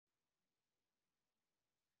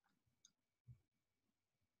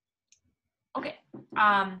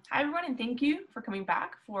Hi, everyone, and thank you for coming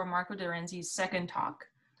back for Marco de Renzi's second talk.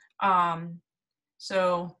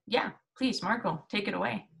 So yeah, please, Marco, take it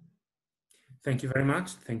away. Thank you very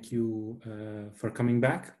much. Thank you for coming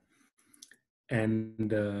back.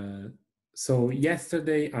 And so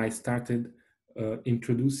yesterday I started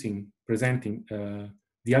presenting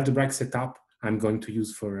the algebraic setup I'm going to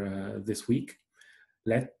use for this week.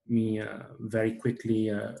 Let me very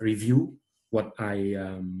quickly review what I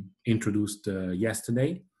introduced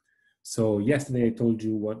yesterday. So yesterday I told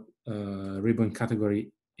you what ribbon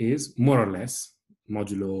category is, more or less,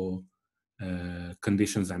 modulo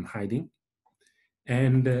conditions I'm hiding.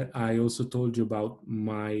 And I also told you about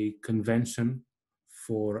my convention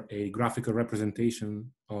for a graphical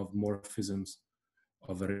representation of morphisms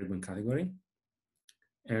of a ribbon category.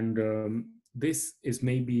 And this is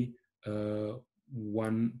maybe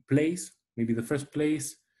one place, maybe the first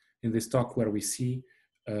place in this talk where we see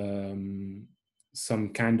some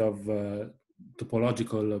kind of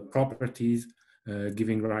topological properties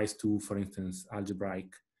giving rise to, for instance,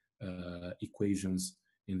 algebraic equations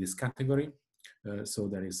in this category. So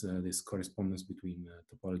there is this correspondence between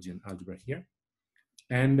topology and algebra here.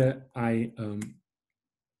 And I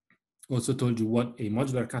also told you what a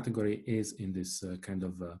modular category is in this kind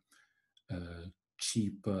of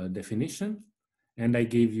cheap definition. And I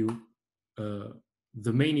gave you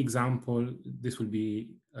the main example. This will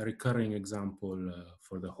be a recurring example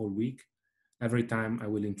for the whole week. Every time I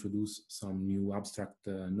will introduce some new abstract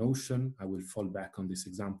notion, I will fall back on this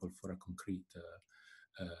example for a concrete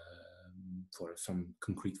for some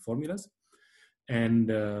concrete formulas.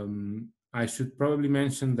 And I should probably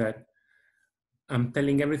mention that I'm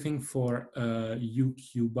telling everything for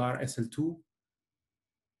UQ bar SL2,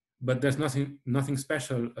 but there's nothing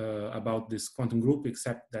special about this quantum group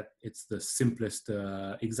except that it's the simplest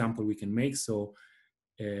example we can make. So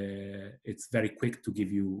it's very quick to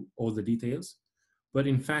give you all the details. But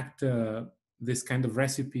in fact, this kind of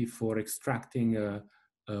recipe for extracting a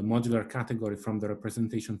modular category from the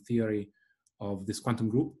representation theory of this quantum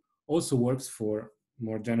group also works for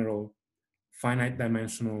more general finite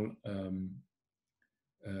dimensional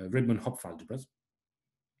Riemann-Hopf algebras.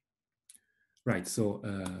 Right, so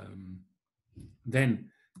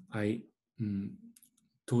then I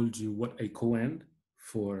told you what a coend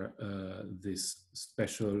for this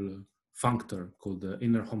special functor called the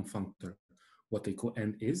inner Hom functor, what a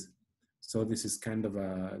coend is. So this is kind of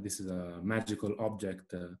a magical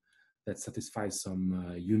object that satisfies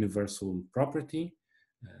some universal property.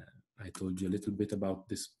 I told you a little bit about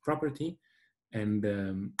this property, and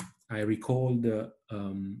I recalled a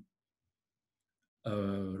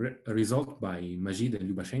result by Majid and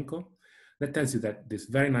Lubashenko that tells you that this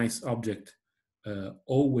very nice object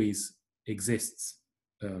always exists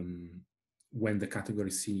when the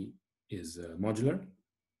category C is modular,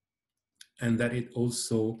 and that it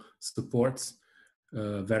also supports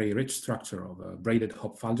a very rich structure of a braided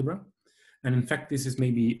Hopf algebra. And in fact, this is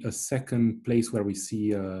maybe a second place where we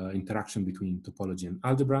see interaction between topology and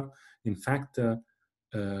algebra. In fact,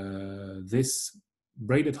 this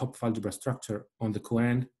braided Hopf algebra structure on the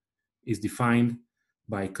coend is defined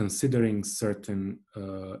by considering certain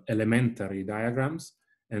elementary diagrams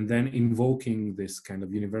and then invoking this kind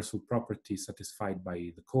of universal property satisfied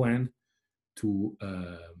by the coend to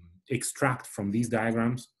extract from these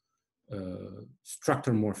diagrams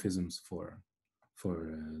structure morphisms for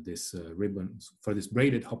this ribbon, for this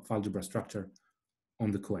braided Hopf algebra structure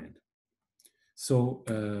on the coend. So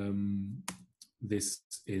this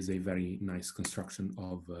is a very nice construction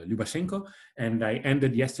of Lubashenko. And I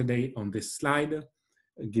ended yesterday on this slide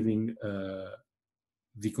giving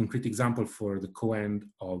the concrete example for the coend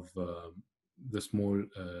of the small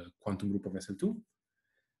quantum group of SL2.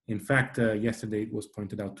 In fact, yesterday it was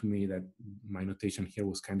pointed out to me that my notation here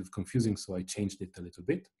was kind of confusing, so I changed it a little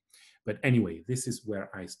bit. But anyway, this is where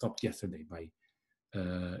I stopped yesterday by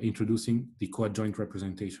introducing the coadjoint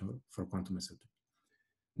representation for quantum SL2.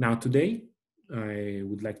 Now today, I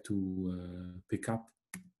would like to pick up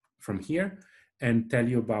from here and tell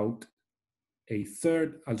you about a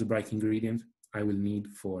third algebraic ingredient I will need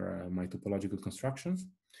for my topological constructions.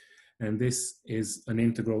 And this is an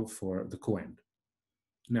integral for the coend.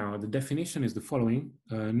 Now, the definition is the following.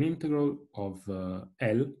 An integral of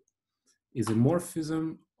L is a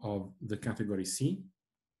morphism of the category C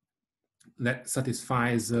that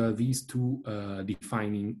satisfies these two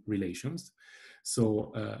defining relations.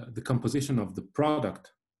 So the composition of the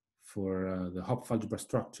product for the Hopf algebra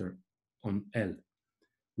structure on L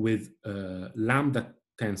with lambda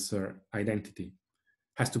tensor identity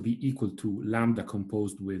has to be equal to lambda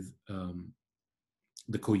composed with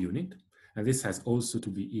the co-unit. And this has also to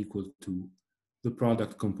be equal to the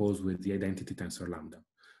product composed with the identity tensor lambda.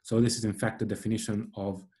 So this is in fact the definition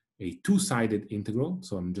of a two-sided integral.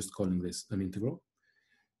 So I'm just calling this an integral.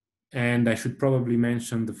 And I should probably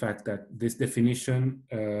mention the fact that this definition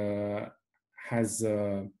has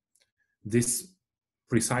this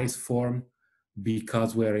precise form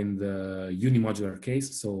because we're in the unimodular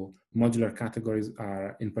case. So modular categories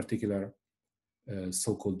are in particular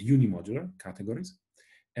so-called unimodular categories.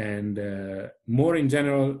 And more in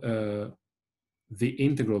general, the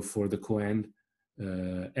integral for the coend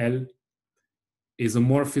L is a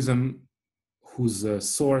morphism whose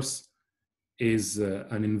source is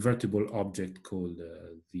an invertible object called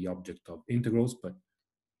the object of integrals. But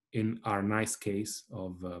in our nice case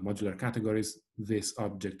of modular categories, this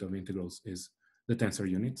object of integrals is the tensor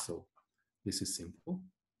unit. So this is simple.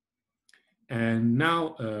 And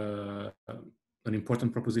now an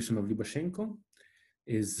important proposition of Lubashenko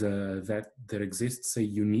is that there exists a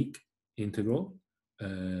unique integral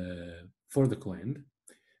for the coend.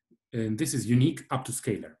 And this is unique up to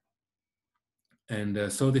scalar.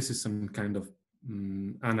 And so this is some kind of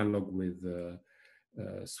analog with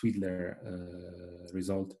Sweedler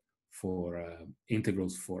result for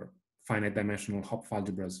integrals for finite dimensional Hopf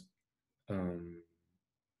algebras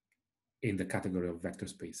in the category of vector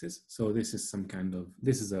spaces. So this is some kind of,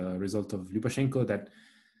 this is a result of Lubashenko that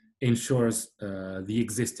ensures the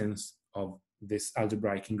existence of this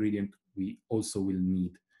algebraic ingredient we also will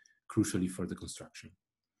need crucially for the construction.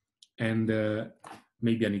 And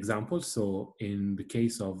maybe an example. So in the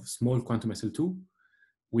case of small quantum SL2,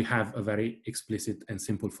 we have a very explicit and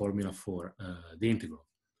simple formula for the integral.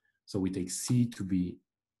 So we take C to be,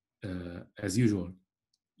 as usual,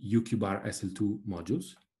 UQ bar SL2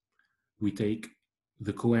 modules. We take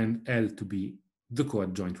the coend L to be the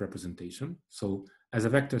coadjoint representation. So as a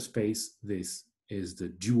vector space, this is the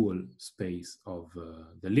dual space of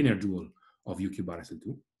the linear dual of UQ bar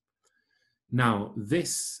SL2. Now,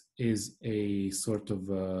 this is a sort of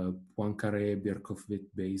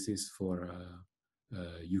Poincaré-Birkhoff-Witt basis for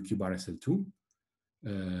UQ bar SL2.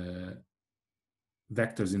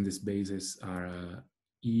 Vectors in this basis are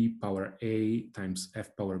e power a times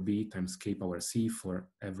f power b times k power c for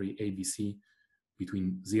every abc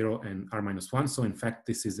between 0 and r minus 1. So in fact,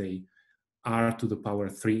 this is a r to the power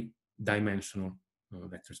 3 dimensional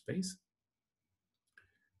vector space.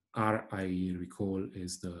 R, I recall,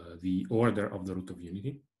 is the order of the root of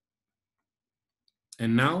unity.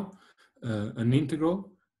 And now an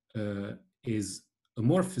integral is a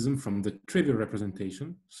morphism from the trivial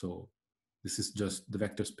representation. So this is just the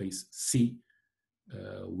vector space C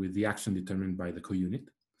with the action determined by the counit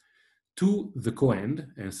to the coend.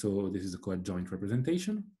 And so this is a coadjoint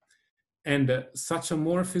representation. And such a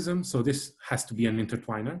morphism, so this has to be an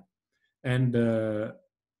intertwiner. And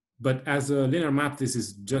but as a linear map, this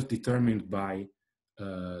is just determined by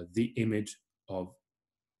the image of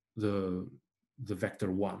the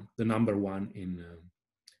vector 1, the number 1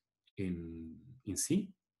 in C.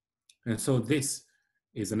 And so this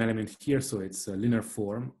is an element here, so it's a linear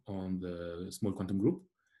form on the small quantum group.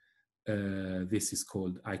 This is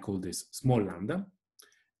called, I call this small lambda.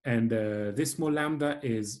 And this small lambda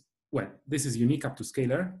is, well, this is unique up to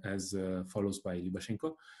scalar, as follows by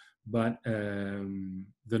Lubashenko. But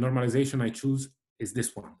the normalization I choose is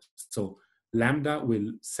this one. So lambda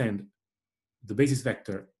will send the basis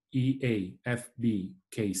vector EA, FB,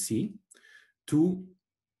 KC to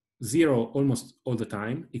 0 almost all the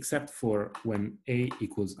time, except for when A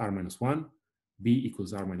equals R minus 1, B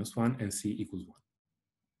equals R minus 1, and C equals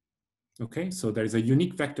 1. Okay, so there is a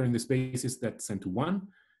unique vector in this basis that's sent to 1,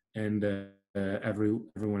 and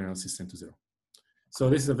everyone else is sent to 0.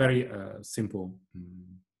 So this is a very simple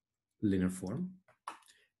linear form,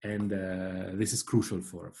 and this is crucial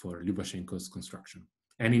for Lubashenko's construction,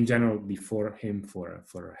 and in general before him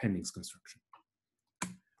for Henning's construction.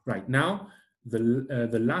 Right now,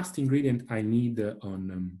 the last ingredient I need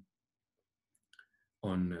in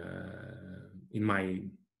my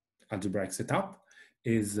algebraic setup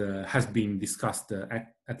is has been discussed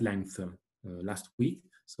at length last week.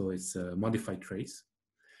 So it's a modified trace.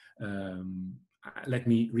 Let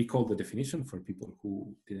me recall the definition for people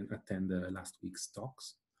who didn't attend last week's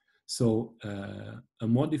talks. So a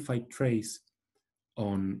modified trace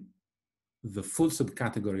on the full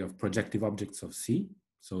subcategory of projective objects of C,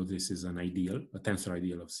 so this is an ideal, a tensor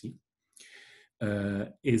ideal of C,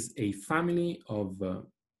 is a family of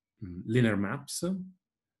linear maps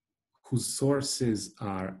whose sources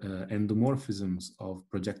are endomorphisms of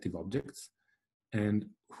projective objects and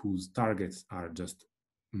whose targets are just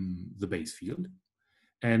the base field.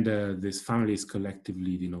 And this family is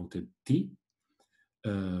collectively denoted T.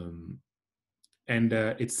 And And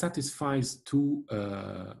it satisfies two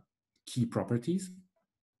key properties.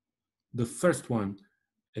 The first one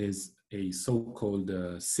is a so-called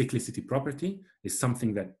cyclicity property. Is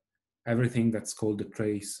something that everything that's called a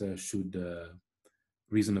trace should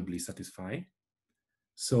reasonably satisfy.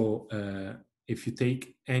 So if you take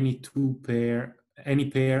any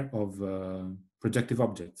pair of projective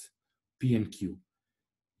objects, P and Q,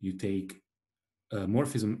 you take a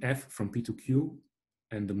morphism F from P to Q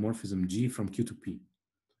and the morphism G from Q to P.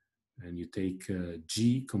 And you take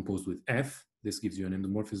G composed with F, this gives you an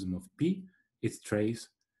endomorphism of P. Its trace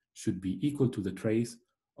should be equal to the trace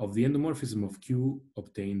of the endomorphism of Q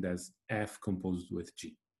obtained as F composed with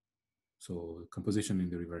G. So composition in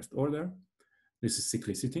the reversed order. This is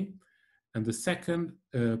cyclicity. And the second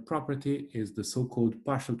property is the so-called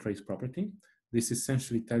partial trace property. This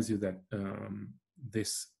essentially tells you that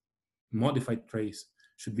this modified trace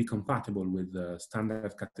should be compatible with the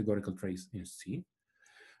standard categorical trace in C.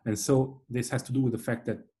 And so this has to do with the fact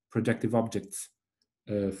that projective objects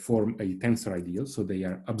form a tensor ideal, so they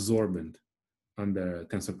are absorbent under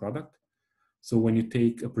tensor product. So when you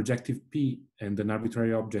take a projective P and an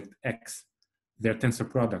arbitrary object X, their tensor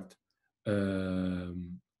product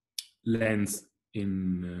lands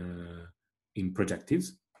in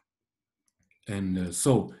projectives. And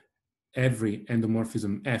so every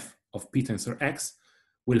endomorphism F of P tensor X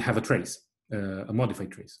will have a trace, a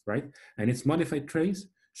modified trace, right? And its modified trace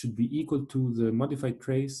should be equal to the modified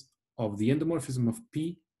trace of the endomorphism of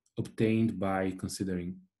P obtained by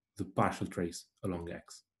considering the partial trace along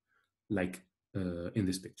X, like in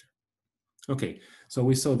this picture. Okay, so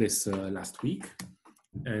we saw this last week,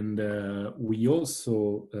 and we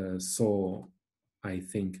also saw, I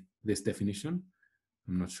think, this definition.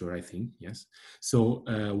 I'm not sure, I think, yes. So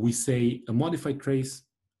we say a modified trace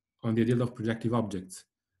on the ideal of projective objects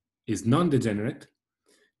is non-degenerate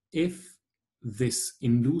if this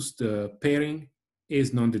induced pairing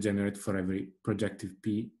is non-degenerate for every projective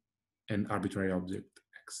P and arbitrary object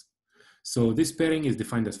X. So this pairing is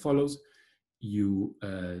defined as follows. You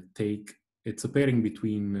take, it's a pairing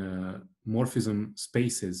between morphism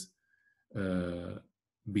spaces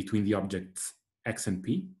between the objects X and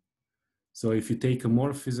P. So if you take a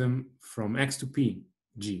morphism from X to P,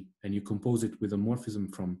 G, and you compose it with a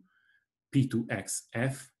morphism from P to X,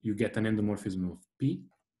 F, you get an endomorphism of P.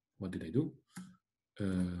 What did I do?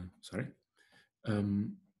 Sorry.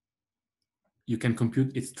 You can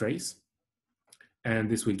compute its trace, and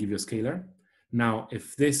this will give you a scalar. Now,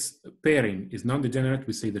 if this pairing is non-degenerate,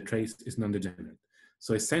 we say the trace is non-degenerate.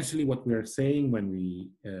 So essentially what we are saying when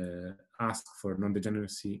we ask for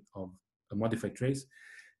non-degeneracy of a modified trace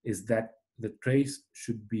is that the trace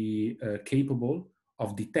should be capable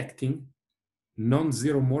of detecting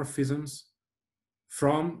non-zero morphisms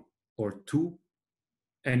from or to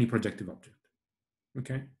any projective object,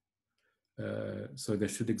 okay? So there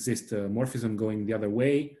should exist a morphism going the other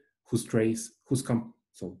way whose trace,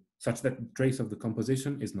 so such that the trace of the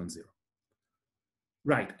composition is non-zero.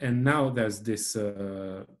 Right, and now there's this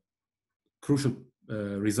crucial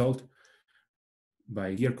result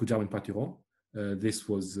by Guyer, Kujau, and Patiron. This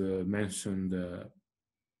was mentioned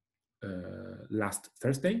last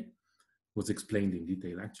Thursday, was explained in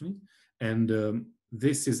detail actually. And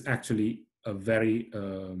this is actually a very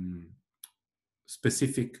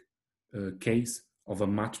specific case of a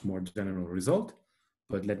much more general result,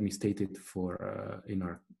 but let me state it for in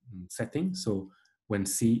our setting. So when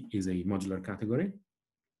C is a modular category,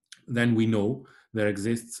 then we know there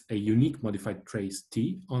exists a unique modified trace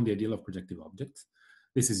T on the ideal of projective objects.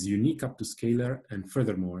 This is unique up to scalar, and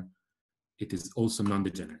furthermore, it is also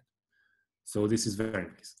non-degenerate. So this is very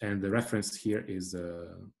nice. And the reference here is the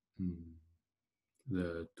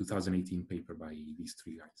 2018 paper by these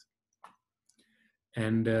three guys.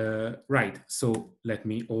 And right, so let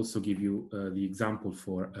me also give you the example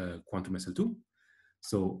for quantum SL2.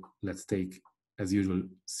 So let's take, as usual,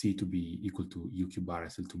 C to be equal to UQ bar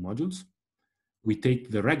SL2 modules. We take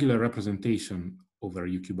the regular representation over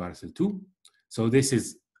UQ bar SL2. So this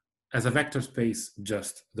is, as a vector space,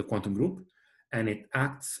 just the quantum group, and it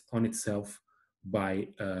acts on itself by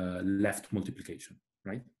left multiplication,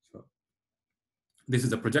 right? So this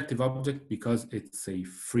is a projective object because it's a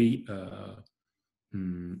free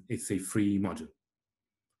module,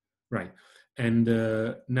 right? And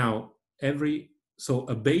now so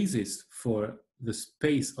a basis for the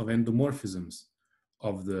space of endomorphisms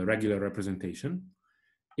of the regular representation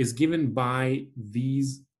is given by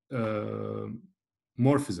these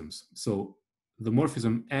morphisms. So the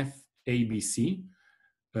morphism FABC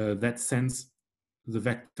that sends the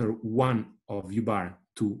vector 1 of U bar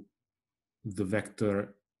to the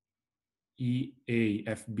vector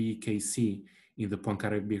EAFBKC in the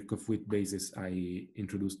Poincaré-Birkhoff-Witt basis I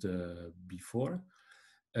introduced before,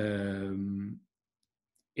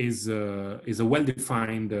 is a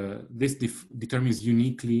well-defined, this determines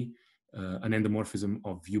uniquely an endomorphism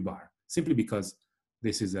of U bar, simply because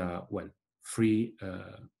this is a, well, free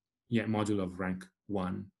module of rank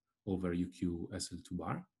 1 over UQ SL2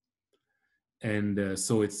 bar. And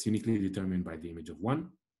so it's uniquely determined by the image of 1.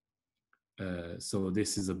 So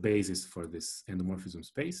this is a basis for this endomorphism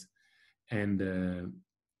space. And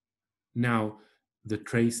now the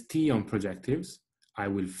trace T on projectives, I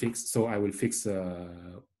will fix, so I will fix a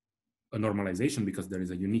normalization because there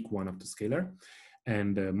is a unique one of the scalar.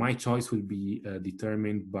 And my choice will be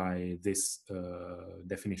determined by this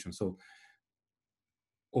definition. So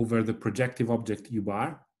over the projective object U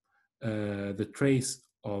bar, the trace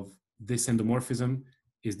of this endomorphism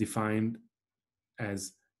is defined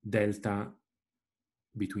as delta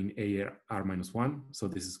between A R minus 1. So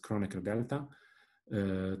this is Kronecker delta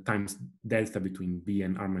times delta between B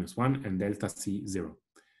and R minus 1 and delta C 0.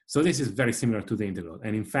 So this is very similar to the integral.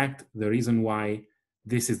 And in fact, the reason why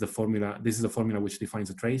this is the formula which defines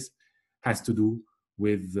a trace, has to do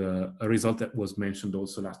with a result that was mentioned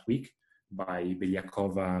also last week by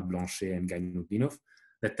Belyakova, Blanchet, and Gainudinov,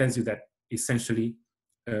 that tells you that essentially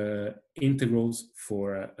integrals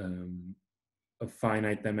for a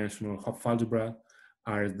finite dimensional Hopf algebra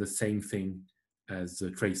are the same thing as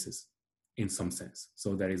traces in some sense.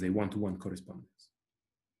 So there is a one-to-one correspondence.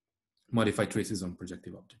 Modified traces on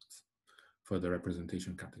projective objects for the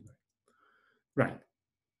representation category. Right.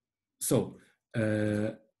 So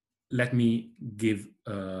let me give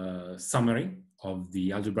a summary of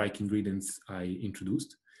the algebraic ingredients I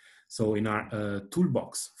introduced. So in our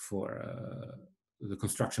toolbox for the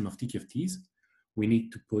construction of TQFTs, we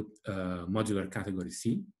need to put modular category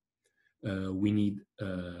C. We need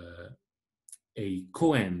a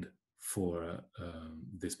coend for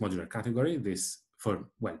this modular category,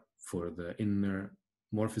 for the inner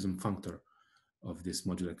morphism functor of this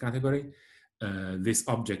modular category. This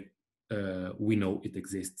object, we know it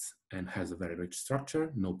exists and has a very rich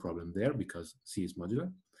structure, no problem there because C is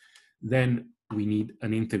modular. Then we need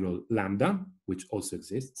an integral lambda, which also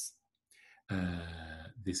exists.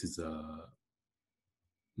 This is a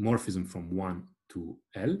morphism from 1 to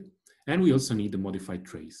L. And we also need a modified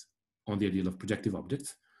trace on the ideal of projective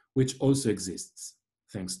objects, which also exists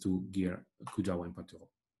thanks to Gear, Kujawa, and Patero.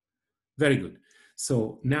 Very good.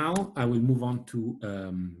 So now I will move on to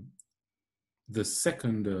the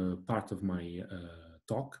second part of my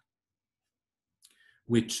talk,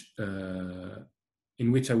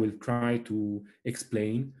 in which I will try to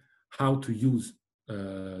explain how to use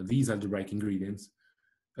these algebraic ingredients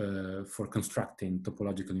for constructing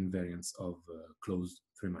topological invariants of closed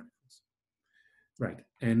three manifolds. Right,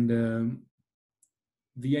 and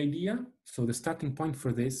the idea, so the starting point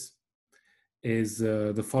for this is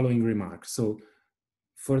the following remark. So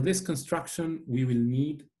for this construction, we will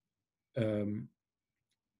need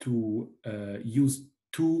to use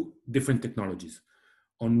two different technologies.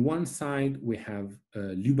 On one side, we have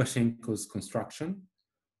Lyubashenko's construction,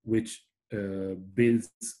 which builds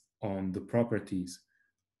on the properties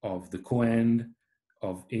of the coend,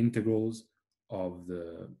 of integrals, of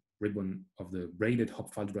the ribbon, of the braided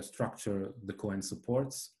Hopf algebra structure the coend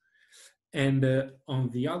supports. And on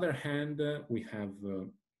the other hand, we have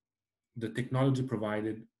the technology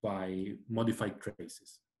provided by modified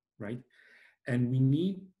traces, right? And we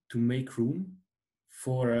need to make room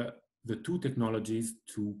for the two technologies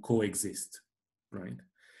to coexist, right?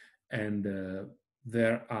 And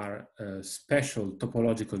there are special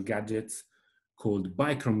topological gadgets called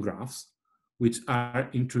bichrome graphs, which are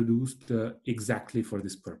introduced exactly for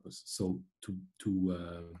this purpose. So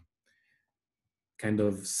to kind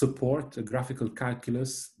of support a graphical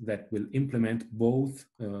calculus that will implement both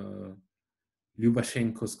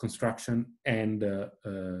Lyubashenko's construction and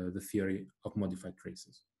the theory of modified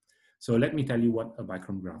traces. So let me tell you what a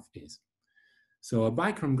bichrome graph is. So a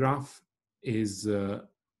bichrome graph is a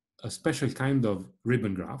special kind of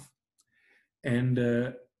ribbon graph.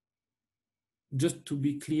 And just to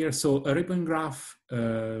be clear, so a ribbon graph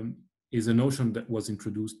is a notion that was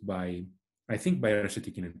introduced by, I think, by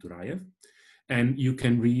Reshetikhin and Turaev. And you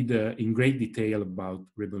can read in great detail about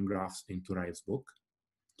ribbon graphs in Turaev's book.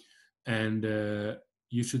 And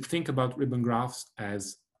you should think about ribbon graphs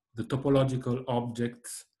as the topological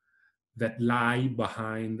objects that lie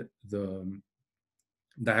behind the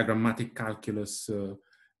diagrammatic calculus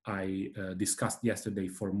I discussed yesterday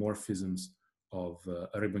for morphisms of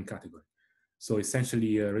a ribbon category. So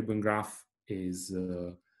essentially, a ribbon graph is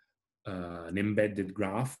an embedded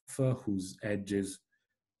graph whose edges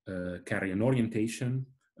carry an orientation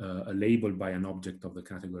a label by an object of the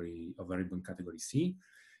category of a ribbon category C,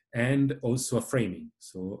 and also a framing.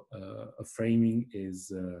 So a framing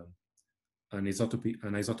is an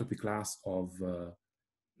isotopy class of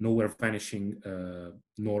nowhere vanishing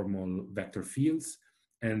normal vector fields,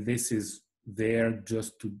 and this is there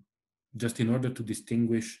just in order to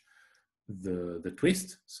distinguish the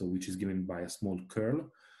twist, so which is given by a small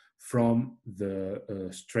curl, from the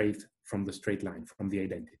straight line, from the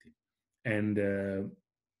identity. And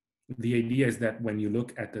the idea is that when you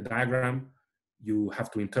look at the diagram, you have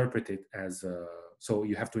to interpret it as so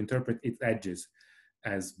you have to interpret its edges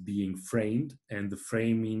as being framed, and the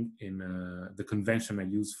framing in the convention I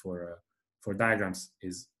use for diagrams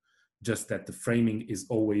is just that the framing is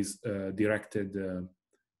always directed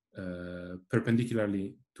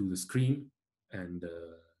perpendicularly to the screen and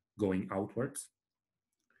going outwards.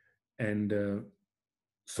 And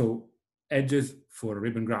so edges for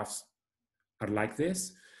ribbon graphs are like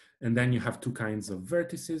this. And then you have two kinds of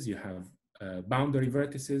vertices. You have boundary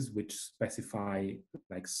vertices, which specify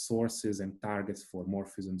like sources and targets for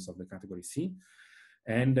morphisms of the category C.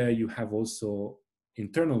 And you have also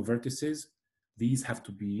internal vertices. These have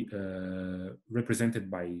to be represented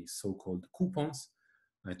by so-called coupons.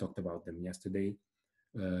 I talked about them yesterday.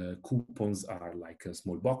 Coupons are like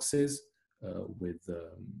small boxes with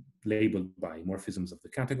labeled by morphisms of the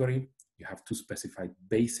category. You have two specified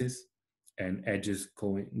bases and edges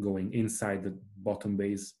going inside the bottom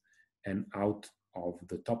base and out of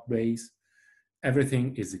the top base.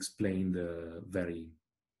 Everything is explained very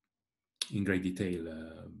in great detail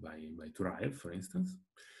by Turaev, for instance.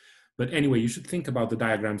 But anyway, you should think about the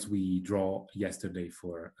diagrams we draw yesterday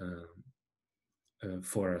for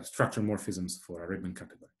structure morphisms for a ribbon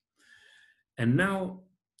category. And now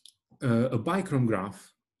a bichrome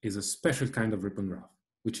graph is a special kind of ribbon graph,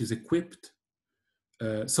 which is equipped.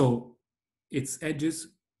 So its edges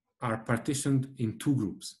are partitioned in two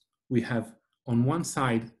groups. We have on one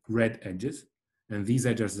side red edges, and these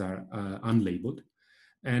edges are unlabeled.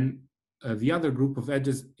 And the other group of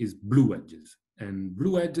edges is blue edges. And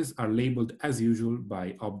blue edges are labeled as usual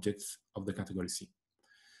by objects of the category C.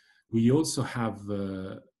 We also have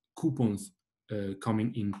coupons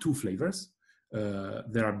coming in two flavors.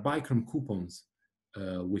 There are bichrome coupons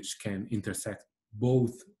which can intersect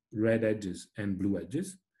both red edges and blue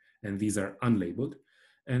edges, and these are unlabeled.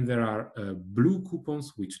 And there are blue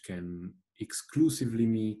coupons which can exclusively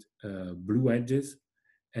meet blue edges,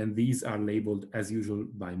 and these are labeled as usual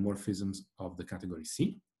by morphisms of the category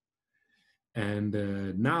C. And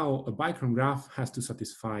now a bichrome graph has to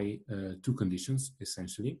satisfy two conditions,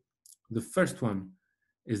 essentially. The first one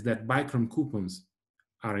is that bichrome coupons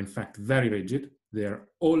are in fact very rigid. They're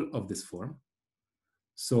all of this form.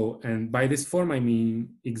 So, and by this form, I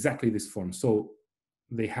mean exactly this form. So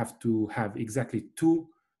they have to have exactly two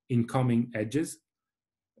incoming edges,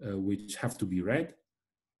 which have to be red.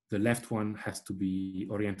 The left one has to be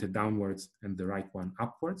oriented downwards and the right one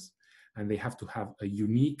upwards. And they have to have a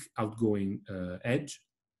unique outgoing edge,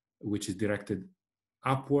 which is directed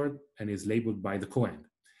upward and is labeled by the coend.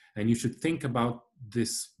 And you should think about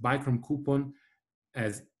this bichrome coupon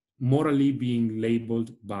as morally being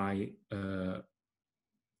labeled by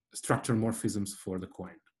structure morphisms for the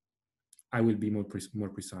coend. I will be more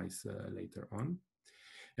precise later on.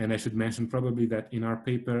 And I should mention probably that in our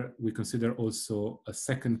paper, we consider also a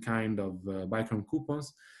second kind of bichrome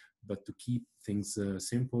coupons, but to keep things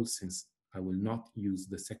simple, since I will not use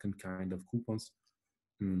the second kind of coupons,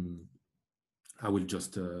 I will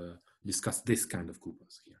just discuss this kind of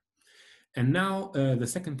coupons here. And now the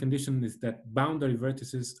second condition is that boundary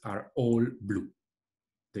vertices are all blue.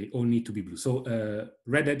 They all need to be blue. So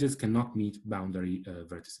red edges cannot meet boundary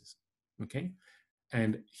vertices, okay?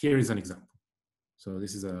 And here is an example. So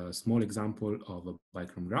this is a small example of a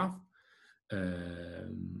bichrome graph.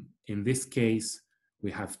 In this case,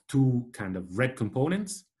 we have two kind of red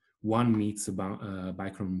components. One meets a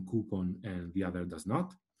bichrome coupon and the other does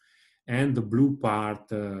not. And the blue part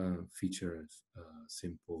features a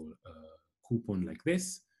simple coupon like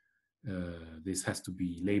this. This has to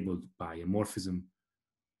be labeled by a morphism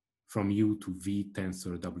from U to V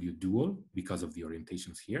tensor W dual because of the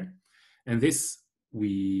orientations here. And this,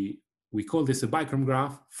 we call this a bichrome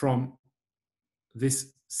graph from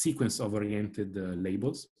this sequence of oriented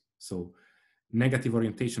labels. So negative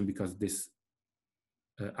orientation because this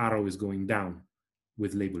arrow is going down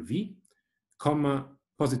with label V, comma,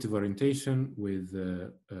 positive orientation with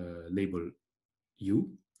label U.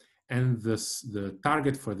 And the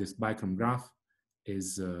target for this bichrome graph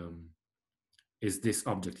is this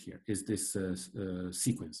object here, is this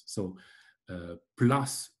sequence. So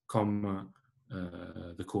plus, comma,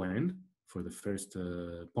 the coend for the first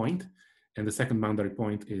point, and the second boundary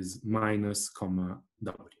point is minus comma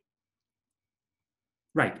W.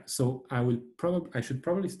 Right, so I should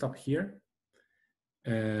probably stop here,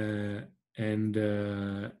 and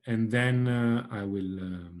then I will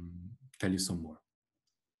tell you some more.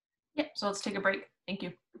 Yeah, so let's take a break. Thank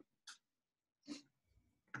you.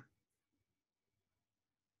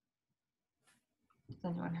 Does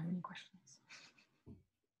anyone have any questions?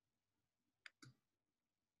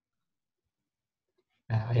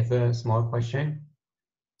 I have a small question.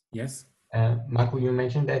 Yes. Marco, you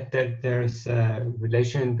mentioned that there's a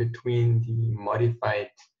relation between the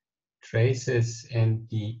modified traces and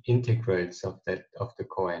the integrals of the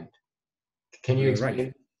coend. Can you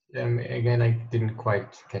explain again? I didn't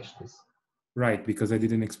quite catch this. Right, because I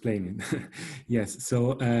didn't explain it. Yes,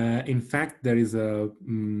 so in fact, there is a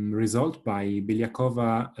result by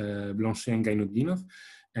Belyakova, Blanchet, and Gainudinov,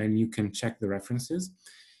 and you can check the references.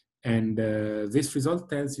 And this result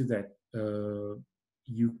tells you that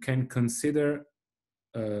you can consider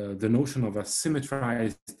the notion of a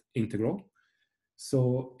symmetrized integral.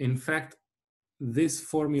 So in fact, this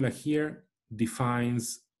formula here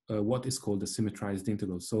defines what is called a symmetrized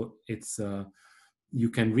integral. So it's you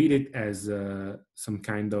can read it as some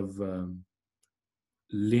kind of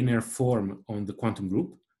linear form on the quantum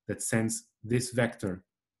group that sends this vector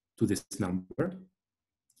to this number.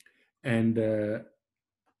 And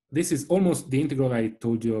this is almost the integral I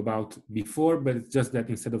told you about before, but it's just that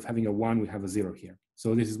instead of having a 1, we have a 0 here.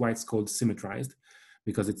 So this is why it's called symmetrized,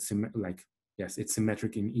 because it's like, yes, it's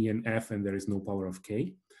symmetric in E and F, and there is no power of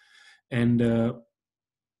K. And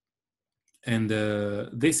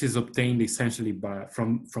this is obtained essentially by,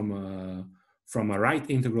 from a right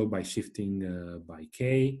integral by shifting by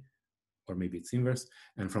K, or maybe it's inverse,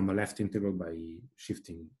 and from a left integral by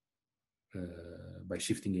shifting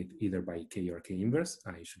it either by K or K inverse.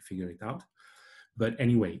 I should figure it out. But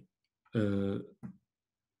anyway,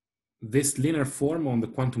 this linear form on the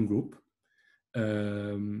quantum group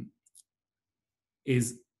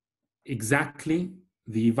is exactly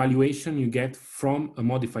the evaluation you get from a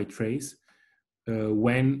modified trace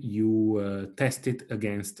when you test it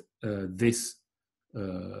against this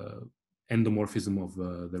endomorphism of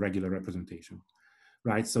the regular representation,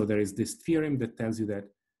 right? So there is this theorem that tells you that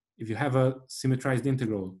if you have a symmetrized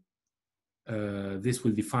integral, this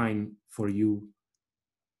will define for you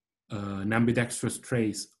an ambidextrous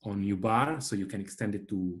trace on U bar, so you can extend it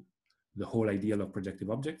to the whole ideal of projective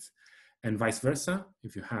objects, and vice versa.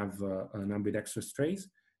 If you have an ambidextrous trace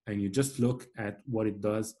and you just look at what it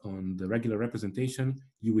does on the regular representation,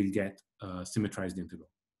 you will get a symmetrized integral.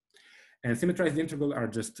 And symmetrized integrals are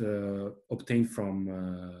just obtained from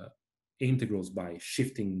integrals by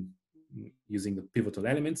shifting using the pivotal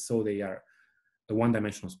elements. So they are a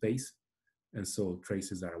one-dimensional space. And so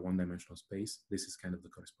traces are a one-dimensional space. This is kind of the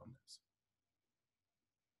correspondence.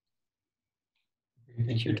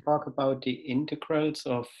 Did you talk about the integrals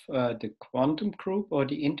of the quantum group or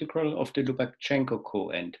the integral of the Lubachenko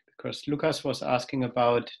coend? Because Lucas was asking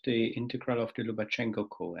about the integral of the Lubachenko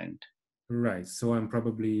coend. Right, so I'm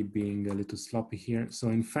probably being a little sloppy here. So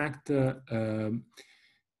in fact,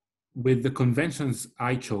 with the conventions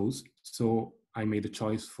I chose, so I made a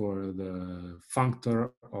choice for the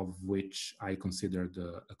functor of which I considered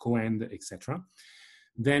a coend, etc.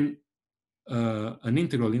 Then an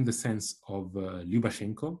integral in the sense of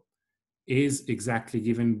Lubachenko is exactly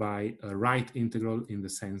given by a right integral in the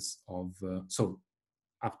sense of, so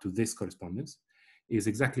up to this correspondence, is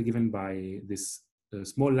exactly given by this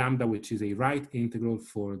small lambda, which is a right integral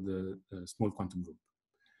for the small quantum group.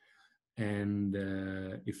 And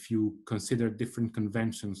if you consider different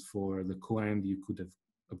conventions for the coend, you could have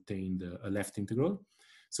obtained a left integral.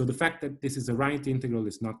 So the fact that this is a right integral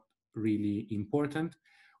is not really important,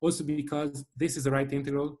 also because this is a right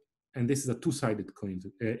integral and this is a two-sided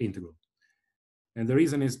integral. And the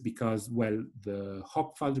reason is because, well, the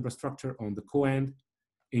Hopf algebra structure on the coend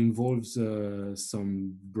involves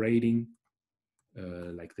some braiding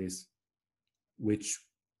like this, which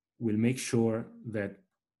will make sure that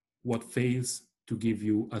what fails to give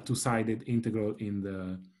you a two-sided integral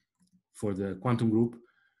for the quantum group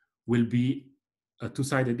will be a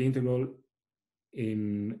two-sided integral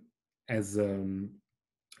in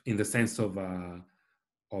the sense of a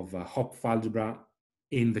Hopf algebra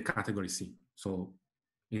in the category C. So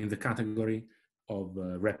in the category of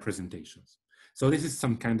representations. So this is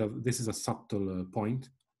this is a subtle point,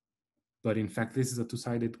 but in fact, this is a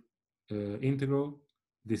two-sided integral.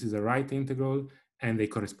 This is a right integral, and they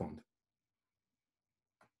correspond.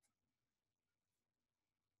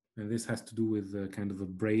 And this has to do with kind of a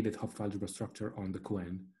braided Hopf algebra structure on the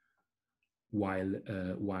coend, while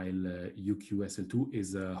UQSL2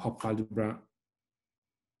 is a Hopf algebra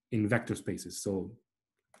in vector spaces. So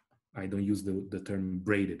I don't use the term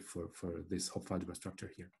braided for this Hopf algebra structure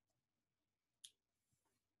here.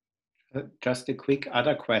 Just a quick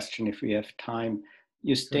other question, if we have time.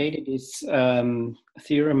 You stated this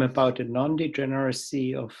theorem about the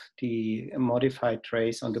non-degeneracy of the modified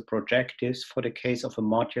trace on the projectives for the case of a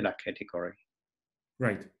modular category.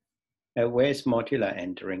 Right. Where is modular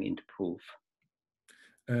entering into proof?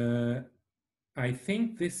 I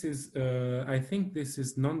think this is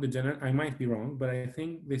non-degenerate. I might be wrong, but I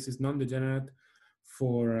think this is non-degenerate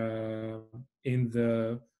for in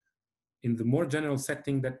the more general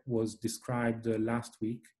setting that was described last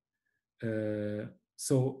week.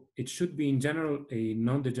 So it should be in general a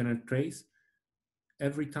non-degenerate trace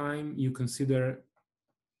every time you consider.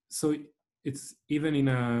 So it's even in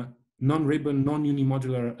a non-ribbon,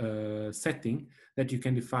 non-unimodular setting that you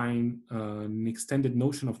can define an extended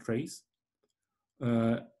notion of trace.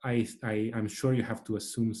 I'm sure you have to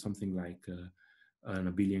assume something like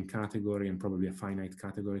an abelian category and probably a finite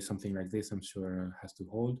category, something like this. I'm sure has to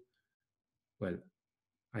hold. Well,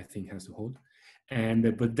 I think has to hold.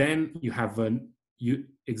 And but then you have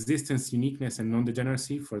existence, uniqueness, and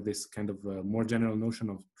non-degeneracy for this kind of more general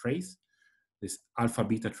notion of trace, this alpha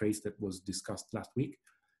beta trace that was discussed last week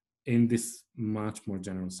in this much more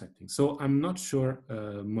general setting. So I'm not sure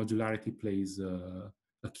modularity plays a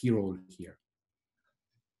key role here.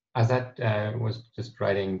 Azad was just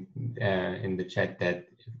writing in the chat that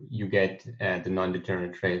you get the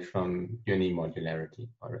non-degenerate trace from unimodularity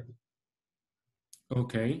already.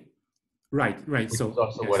 Okay, right. Which So is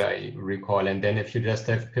also what I recall. And then if you just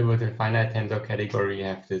have pivot and finite tensor category, you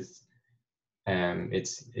have this.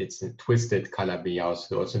 It's a twisted color B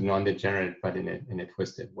also non-degenerate, but in a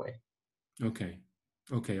twisted way. Okay.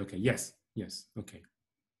 Yes. Okay.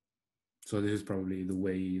 So this is probably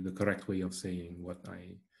the correct way of saying what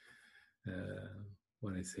I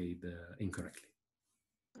said incorrectly.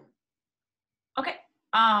 Okay.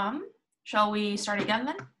 Shall we start again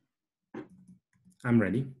then? I'm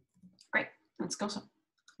ready. Great. Let's go.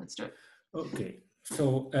 Let's do it. Okay.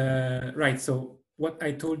 So right. So what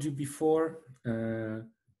I told you before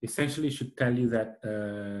essentially should tell you that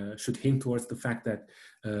should hint towards the fact that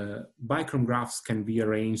bichrome graphs can be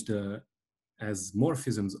arranged as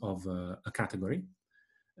morphisms of a category,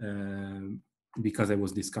 because I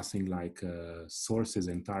was discussing like sources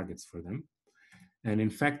and targets for them. And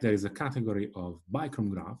in fact, there is a category of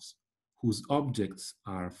bichrome graphs whose objects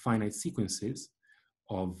are finite sequences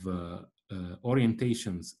of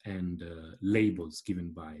orientations and labels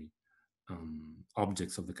given by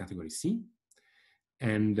objects of the category C.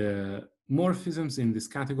 And morphisms in this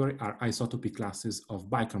category are isotopy classes of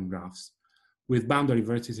bichrome graphs with boundary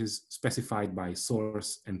vertices specified by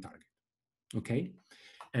source and target. Okay.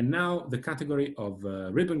 And now the category of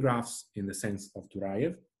ribbon graphs in the sense of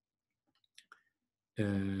Turaev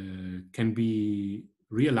can be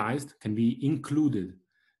realized, can be included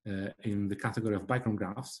in the category of bichrome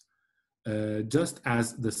graphs, just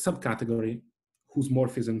as the subcategory whose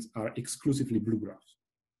morphisms are exclusively blue graphs.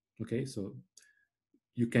 Okay, so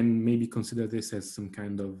you can maybe consider this as some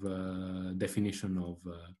kind of definition of,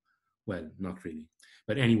 well, not really,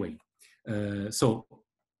 but anyway. So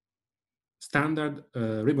standard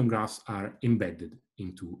ribbon graphs are embedded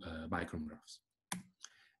into bichrome graphs.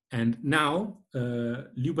 And now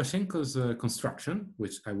Lyubashenko's construction,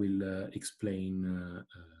 which I will explain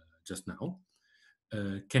just now,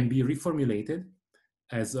 can be reformulated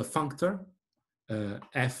as a functor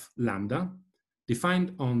f lambda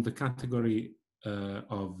defined on the category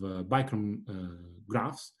of bichrome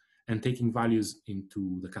graphs and taking values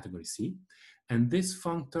into the category C. And this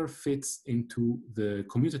functor fits into the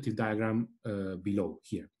commutative diagram below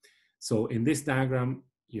here. So in this diagram,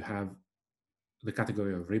 you have the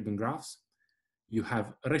category of ribbon graphs. You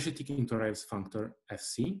have Reshetikhin and Turaev's functor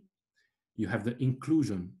FC. You have the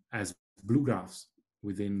inclusion as blue graphs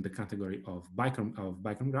within the category of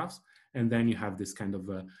bichrome graphs. And then you have this kind of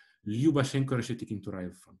Lyubashenko-Reshetikhin and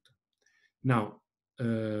Turaev functor. Now,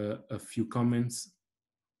 a few comments.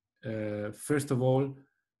 First of all,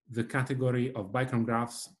 the category of bichrome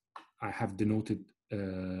graphs, I have denoted,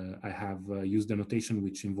 I have used a notation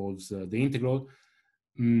which involves the integral.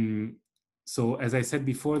 So as I said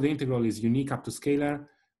before, the integral is unique up to scalar.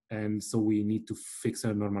 And so we need to fix a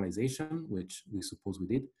normalization, which we suppose we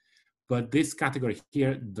did. But this category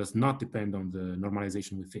here does not depend on the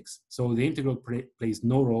normalization we fix. So the integral plays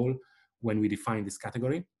no role when we define this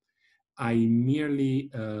category. I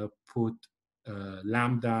merely put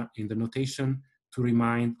lambda in the notation to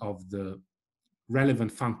remind of the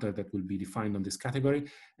relevant functor that will be defined on this category.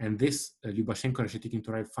 And this Lyubashenko-Reshetikhin and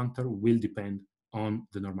Turaev functor will depend on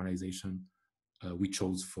the normalization we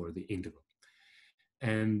chose for the integral.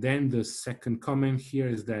 And then the second comment here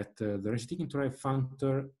is that the Reshetikhin and Turaev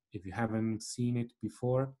functor, if you haven't seen it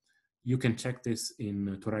before, you can check this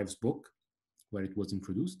in Turaev's book, where it was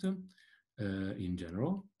introduced in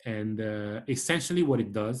general. And essentially what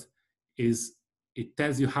it does is it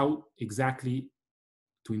tells you how exactly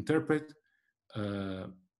to interpret a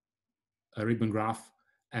ribbon graph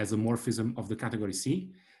as a morphism of the category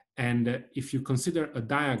C. And if you consider a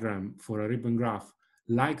diagram for a ribbon graph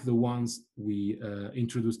like the ones we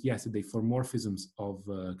introduced yesterday for morphisms of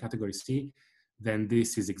category C, then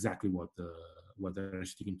this is exactly what the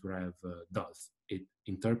Reshetikhin and Turaev does. It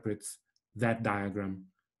interprets that diagram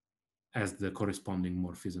as the corresponding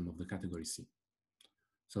morphism of the category C.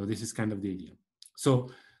 So this is kind of the idea. So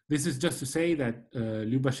this is just to say that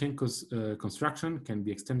Lyubashenko's construction can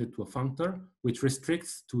be extended to a functor which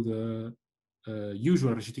restricts to the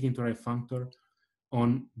usual Reshetikhin and Turaev functor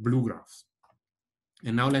on blue graphs.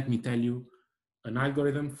 And now let me tell you an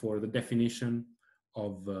algorithm for the definition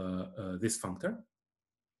of this functor.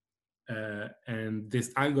 And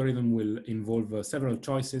this algorithm will involve several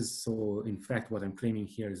choices. So in fact, what I'm claiming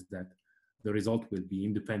here is that the result will be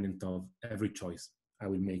independent of every choice I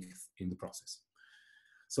will make in the process.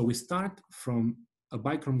 So we start from a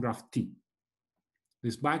bichrome graph T.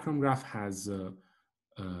 This bichrome graph has a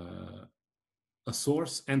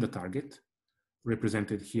source and a target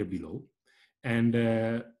represented here below. And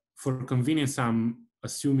for convenience, I'm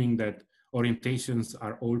assuming that orientations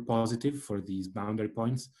are all positive for these boundary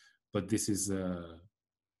points, but this is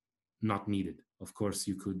not needed. Of course,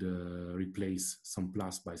 you could replace some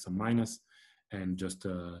plus by some minus and just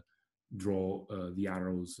draw the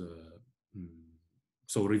arrows,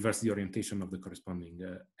 so reverse the orientation of the corresponding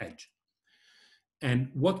edge. And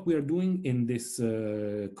what we're doing in this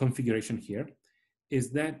configuration here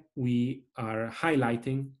is that we are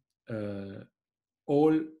highlighting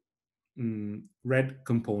all red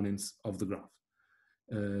components of the graph.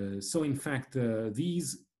 So in fact,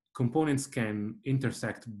 these components can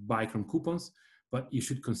intersect bichrome coupons, but you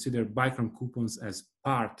should consider bichrome coupons as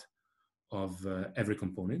part of every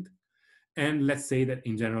component. And let's say that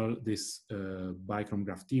in general, this bichrome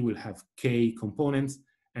graph T will have K components,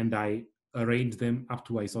 and I arrange them up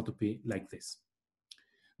to isotopy like this.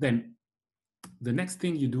 Then the next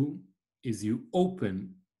thing you do is you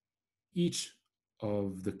open each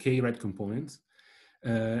of the K red components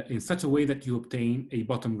in such a way that you obtain a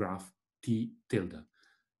bottom graph T tilde.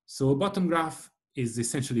 So a bottom graph is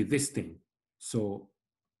essentially this thing. So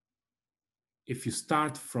if you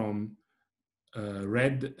start from a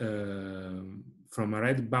red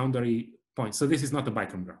boundary point, so this is not a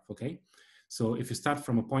bichrome graph, okay? So if you start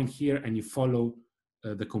from a point here and you follow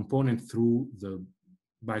the component through the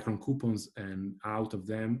bichrome coupons and out of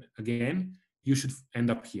them again, you should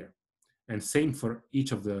end up here. And same for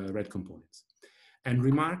each of the red components. And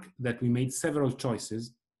remark that we made several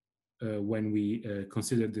choices when we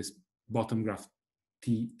considered this bottom graph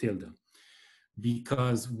T tilde,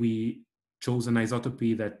 because we chose an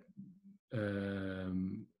isotopy that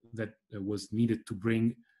was needed to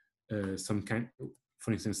bring some kind,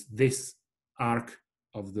 for instance, this arc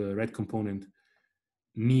of the red component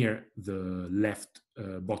near the left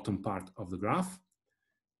bottom part of the graph.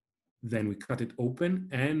 Then we cut it open,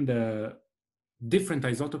 and different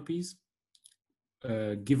isotopies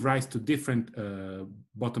give rise to different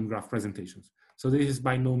bottom graph presentations. So this is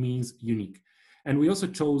by no means unique. And we also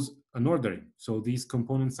chose an ordering. So these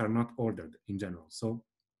components are not ordered in general. So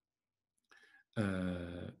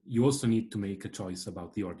you also need to make a choice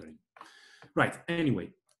about the ordering. Right, anyway,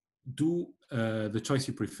 do the choice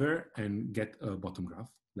you prefer and get a bottom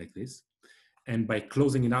graph like this. And by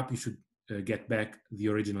closing it up, you should get back the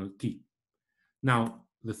original T. Now,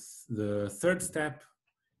 the third step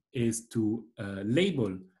is to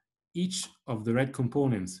label each of the red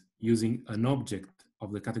components using an object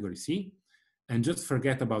of the category C, and just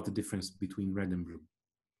forget about the difference between red and blue.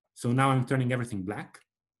 So now I'm turning everything black,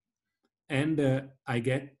 and I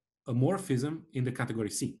get a morphism in the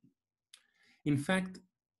category C. In fact,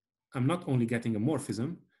 I'm not only getting a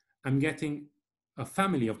morphism, I'm getting a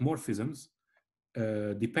family of morphisms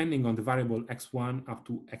depending on the variable x1 up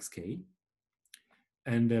to xk.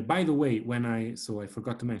 And by the way, so I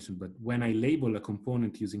forgot to mention, but when I label a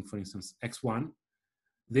component using, for instance, x1,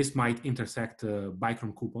 this might intersect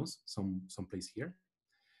bichrome coupons someplace here.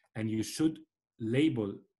 And you should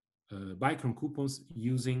label bichrome coupons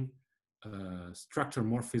using structure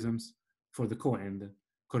morphisms for the coend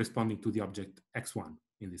corresponding to the object x1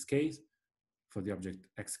 in this case. for the object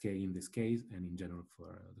xk in this case, and in general for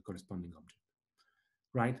the corresponding object,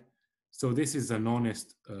 right? So this is an honest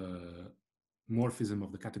morphism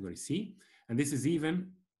of the category C, and this is even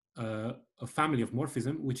a family of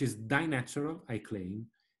morphism which is dinatural, I claim,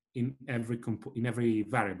 in every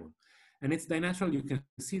variable. And it's dinatural. You can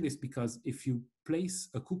see this because if you place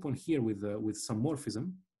a coupon here with some morphism,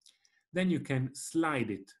 then you can slide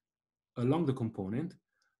it along the component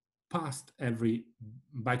past every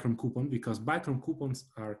bichrome coupon, because bichrome coupons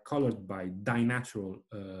are colored by dinatural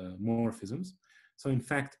morphisms. So in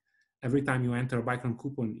fact, every time you enter a bichrome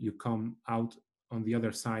coupon, you come out on the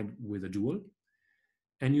other side with a dual.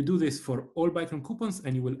 And you do this for all bichrome coupons,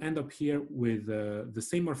 and you will end up here with the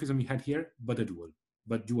same morphism you had here, but a dual,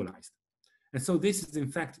 but dualized. And so this is in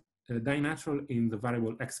fact dinatural in the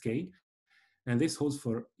variable xk, and this holds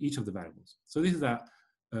for each of the variables. So this is a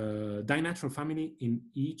dinatural family in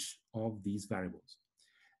each of these variables.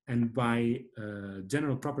 And by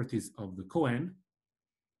general properties of the cohen,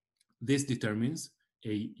 this determines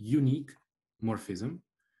a unique morphism.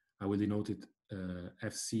 I will denote it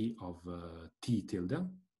FC of T tilde.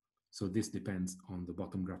 So this depends on the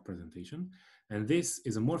bottom graph presentation. And this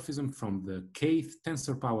is a morphism from the kth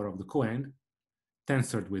tensor power of the cohen,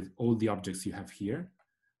 tensored with all the objects you have here,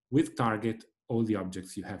 with target all the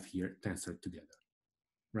objects you have here tensored together,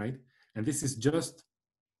 right? And this is just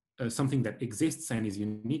something that exists and is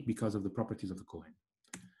unique because of the properties of the cohen.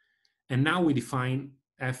 And now we define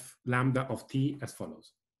f lambda of t as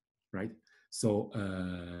follows, right? So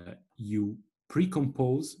you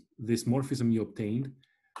precompose this morphism you obtained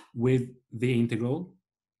with the integral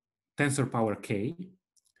tensor power k,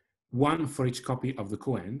 one for each copy of the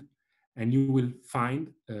coend, and you will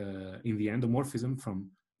find in the end a morphism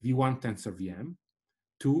from v1 tensor vm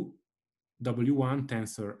to w1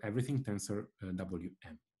 tensor everything tensor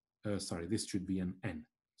wm. Sorry, this should be an n,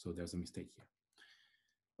 so there's a mistake here.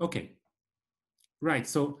 Okay, right,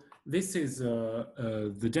 so this is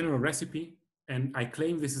the general recipe, and I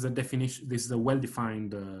claim this is a definition, this is a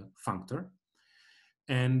well-defined functor.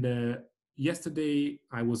 And yesterday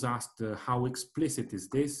I was asked how explicit is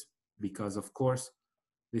this, because of course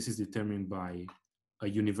this is determined by a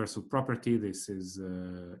universal property. This is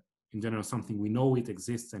in general something we know it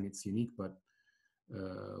exists and it's unique, but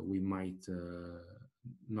we might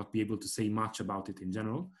not be able to say much about it in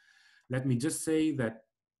general. Let me just say that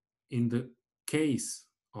in the case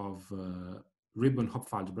of ribbon-Hopf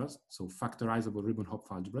algebras, so factorizable ribbon-Hopf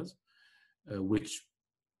algebras, which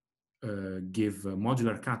give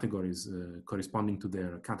modular categories corresponding to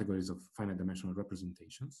their categories of finite dimensional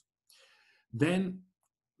representations, then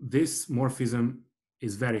this morphism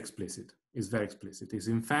is very explicit, is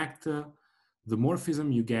in fact the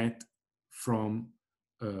morphism you get from,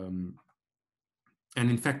 and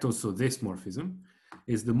in fact also this morphism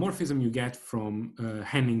is the morphism you get from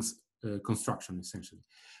Henning's construction, essentially.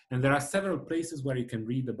 And there are several places where you can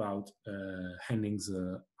read about Henning's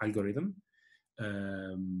algorithm.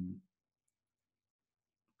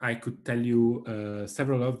 I could tell you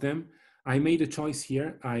several of them. I made a choice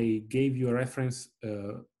here. I gave you a reference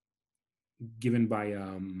given by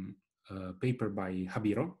a paper by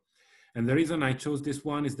Habiro. And the reason I chose this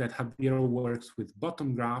one is that Habiro works with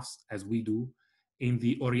bottom graphs as we do in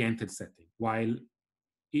the oriented setting, while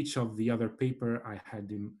each of the other papers I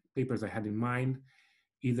had in mind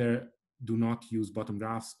either do not use bottom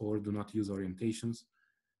graphs or do not use orientations.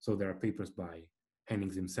 So there are papers by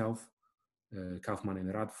Henning himself, Kaufman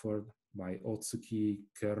and Radford, by Otsuki,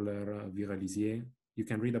 Kerler, Viralizier. You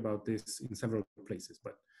can read about this in several places,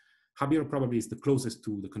 but Habiro probably is the closest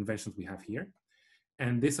to the conventions we have here.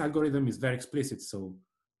 And this algorithm is very explicit. So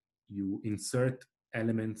you insert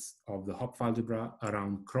elements of the Hopf algebra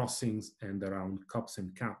around crossings and around cups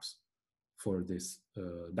and caps for this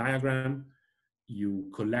diagram. You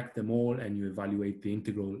collect them all and you evaluate the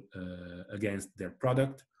integral against their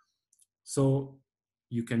product. So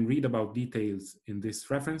you can read about details in this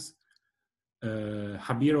reference.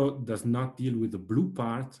 Habiro does not deal with the blue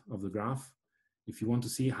part of the graph. If you want to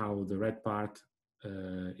see how the red part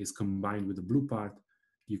is combined with the blue part,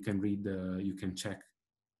 you can read, you can check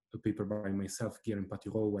a paper by myself, Guerre and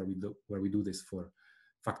Patireau, where we do this for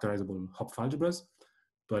factorizable Hopf algebras.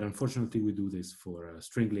 But unfortunately, we do this for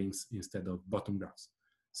string links instead of bottom graphs.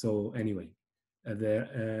 So anyway,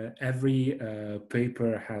 every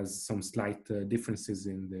paper has some slight differences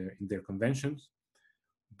in their conventions,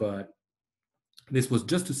 but this was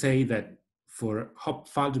just to say that for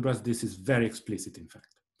Hopf algebras, this is very explicit, in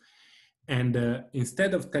fact. And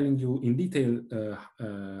instead of telling you in detail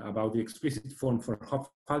about the explicit form for Hopf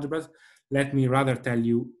algebras, let me rather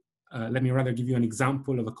give you an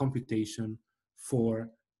example of a computation for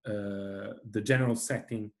the general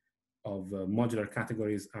setting of modular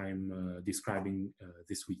categories I'm describing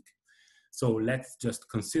this week. So let's just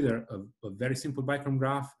consider a very simple bichrome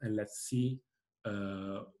graph, and let's see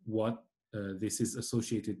what this is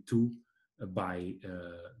associated to by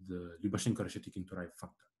the Lyubashenko-Reshetikhin and Turaev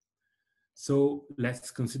factor. So let's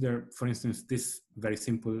consider, for instance, this very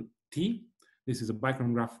simple T. This is a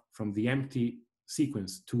bichrome graph from the empty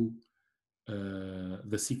sequence to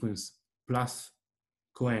the sequence plus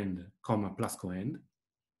coend, comma, plus coend.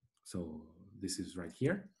 So this is right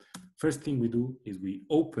here. First thing we do is we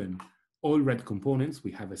open all red components.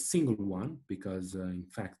 We have a single one because, in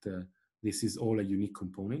fact, this is all a unique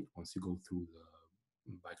component once you go through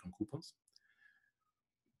the bichrome coupons.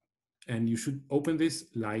 And you should open this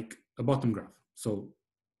like a bottom graph. So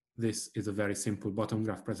this is a very simple bottom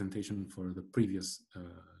graph presentation for the previous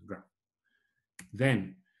graph.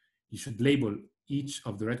 Then you should label each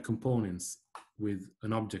of the red components with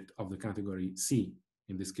an object of the category C.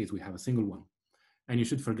 In this case, we have a single one. And you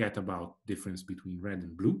should forget about difference between red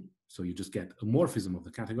and blue. So you just get a morphism of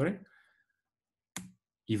the category.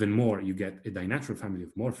 Even more, you get a dinatural family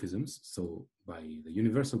of morphisms. So by the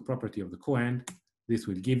universal property of the coend, this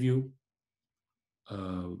will give you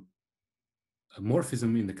a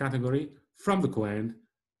morphism in the category from the coend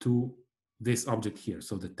to this object here.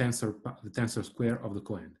 So the tensor square of the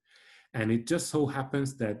coend. And it just so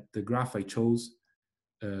happens that the graph I chose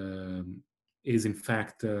is in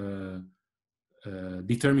fact,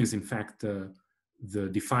 determines in fact the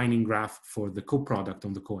defining graph for the coproduct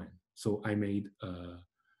on the coend. So I made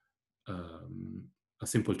a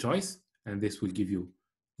simple choice, and this will give you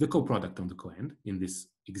the coproduct on the coend in this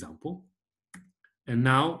example. And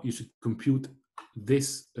now you should compute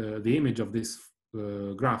this, the image of this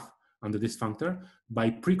graph under this functor by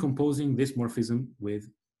precomposing this morphism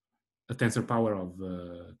with a tensor power of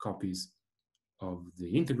copies of the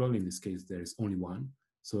integral. In this case, there is only one.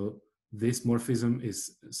 So this morphism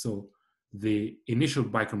is, so the initial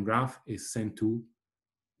bichrome graph is sent to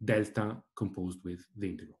delta composed with the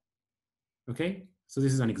integral. Okay, so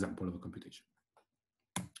this is an example of a computation.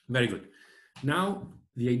 Very good. Now,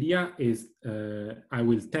 the idea is I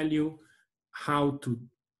will tell you how to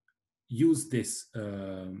use this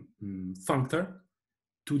functor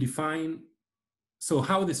to define, so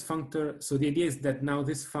how this functor, so the idea is that now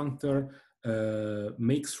this functor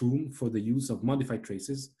makes room for the use of modified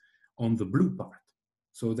traces on the blue part.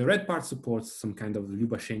 So the red part supports some kind of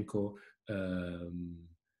Lyubashenko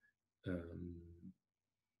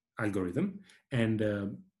algorithm, and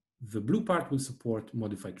the blue part will support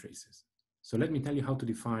modified traces. So let me tell you how to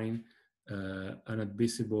define an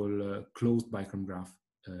admissible closed bichrome graph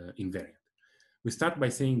invariant. We start by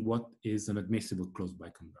saying what is an admissible closed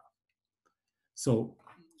bichrome graph. So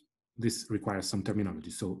this requires some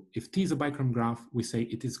terminology. So if T is a bichrome graph, we say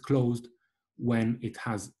it is closed when it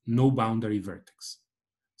has no boundary vertex.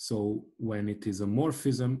 So when it is a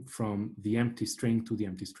morphism from the empty string to the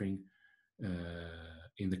empty string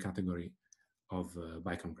in the category of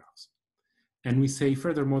bichrome graphs. And we say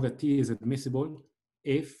furthermore that T is admissible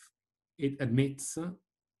if it admits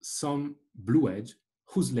some blue edge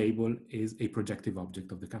whose label is a projective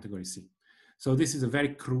object of the category C. So this is a very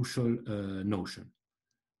crucial notion.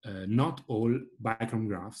 Not all bichrome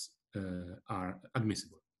graphs are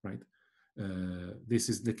admissible, right? This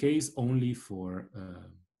is the case only for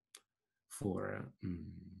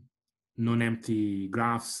non-empty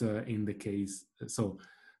graphs in the case. So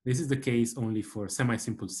this is the case only for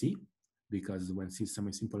semi-simple C, because when C is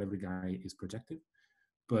semi-simple, every guy is projective.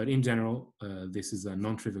 But in general, this is a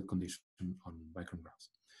non-trivial condition on bichrome graphs.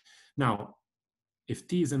 Now, if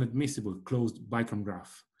T is an admissible closed bichrome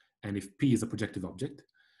graph, and if P is a projective object,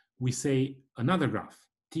 we say another graph,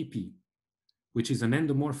 TP, which is an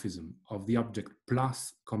endomorphism of the object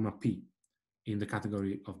plus comma P in the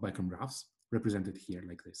category of bichrome graphs, represented here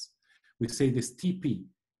like this. We say this TP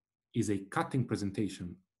is a cutting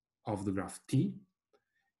presentation of the graph T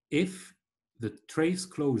if the trace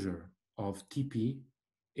closure of TP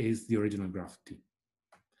is the original graph T.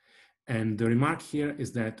 And the remark here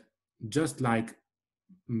is that just like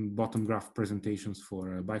bottom graph presentations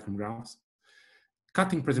for bichrome graphs,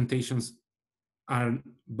 cutting presentations are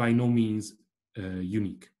by no means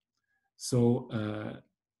unique. So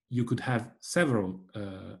you could have several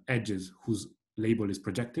edges whose label is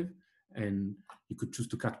projective, and you could choose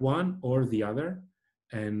to cut one or the other,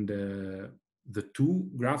 and the two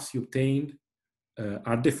graphs you obtained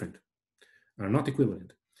are different, are not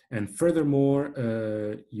equivalent. And furthermore,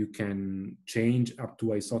 you can change up to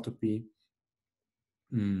isotopy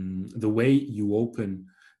the way you open,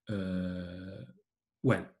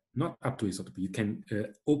 well, not up to isotopy. You can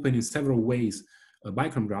open in several ways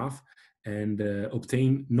bichrome graph and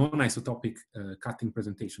obtain non-isotopic cutting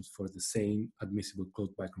presentations for the same admissible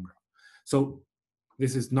closed bichrome graph. So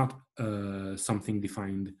this is not something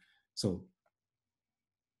defined. So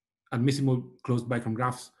admissible closed bichrome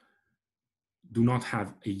graphs do not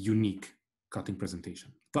have a unique cutting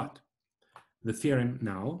presentation. But the theorem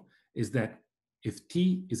now is that if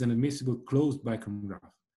T is an admissible closed bichrome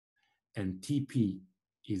graph and TP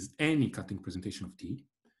is any cutting presentation of T,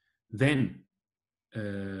 then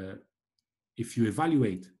if you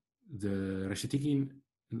evaluate the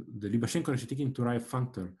Lubashenko-Reshetikhin Turaev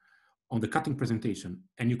functor on the cutting presentation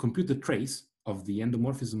and you compute the trace of the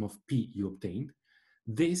endomorphism of P you obtained,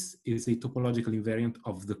 this is a topological invariant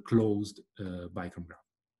of the closed bichrome graph.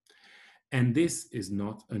 And this is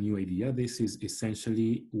not a new idea. This is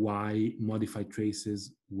essentially why modified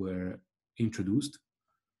traces were introduced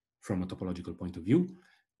from a topological point of view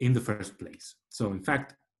in the first place. So in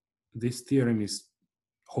fact, this theorem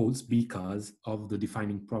holds because of the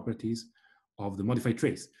defining properties of the modified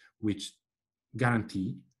trace, which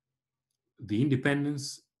guarantee the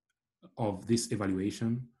independence of this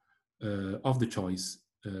evaluation of the choice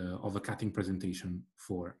of a cutting presentation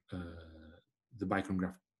for the bichrome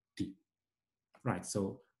graph T. Right,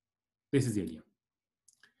 so this is the idea.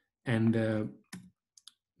 And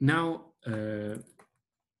now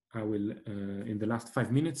I will, in the last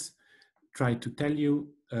 5 minutes, try to tell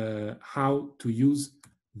you how to use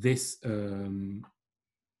this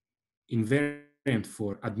invariant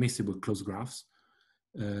for admissible closed graphs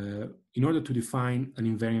in order to define an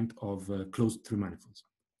invariant of closed three manifolds.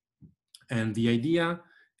 And the idea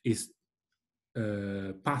is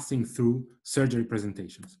passing through surgery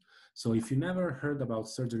presentations. So if you never heard about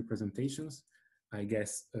surgery presentations, I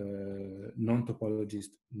guess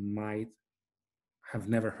non-topologists might have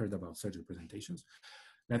never heard about surgery presentations.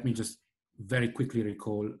 Let me just very quickly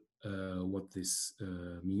recall what this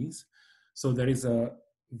means. So there is a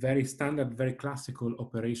very standard, very classical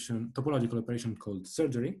operation, topological operation called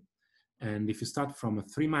surgery. And if you start from a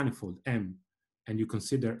three manifold M and you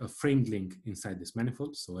consider a framed link inside this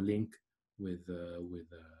manifold, so a link with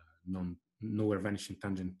nowhere vanishing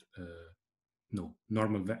tangent,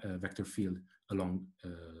 normal vector field along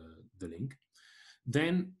the link,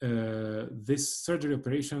 then this surgery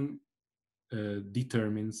operation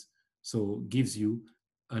gives you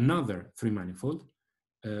another three manifold,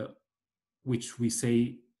 which we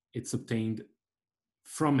say it's obtained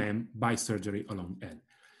from M by surgery along L.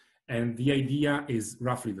 And the idea is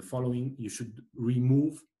roughly the following. You should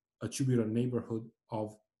remove a tubular neighborhood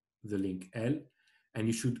of the link L, and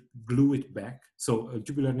you should glue it back. So a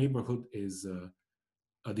tubular neighborhood is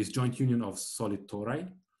a disjoint union of solid tori,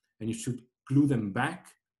 and you should glue them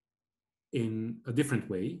back in a different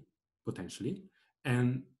way, potentially.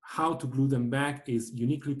 And how to glue them back is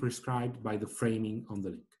uniquely prescribed by the framing on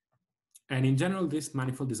the link. And in general, this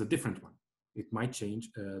manifold is a different one. It might change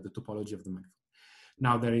the topology of the manifold.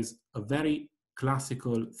 Now, there is a very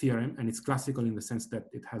classical theorem, and it's classical in the sense that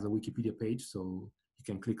it has a Wikipedia page, so you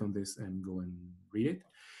can click on this and go and read it.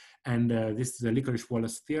 And this is the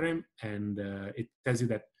Licorice-Wallace theorem, and it tells you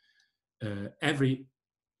that every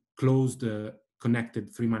closed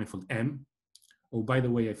connected three manifold M, oh, by the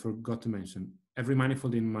way, I forgot to mention, every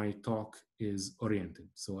manifold in my talk is oriented.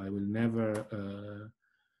 So I will never,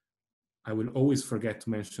 I will always forget to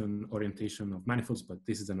mention orientation of manifolds, but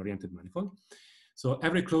this is an oriented manifold. So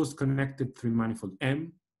every closed connected three manifold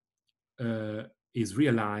M is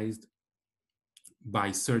realized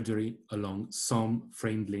by surgery along some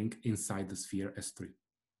framed link inside the sphere S3.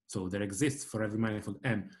 So there exists for every manifold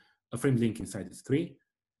M a framed link inside S3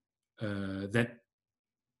 that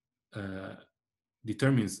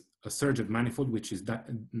determines a surged manifold which is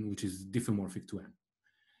diffeomorphic to M.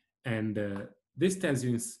 And this tells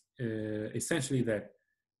you essentially that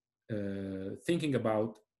thinking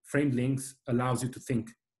about framed links allows you to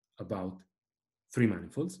think about three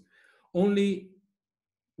manifolds. Only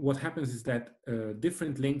what happens is that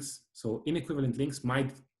different links, so inequivalent links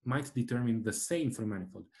might determine the same three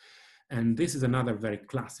manifold. And this is another very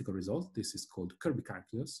classical result. This is called Kirby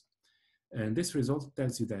calculus. And this result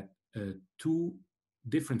tells you that two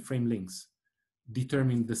different frame links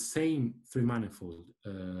determine the same three manifold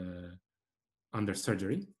under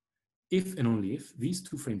surgery, if and only if these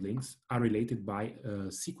two frame links are related by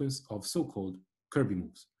a sequence of so-called Kirby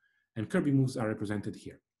moves. And Kirby moves are represented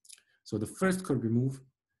here. So the first Kirby move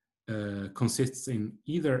consists in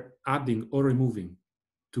either adding or removing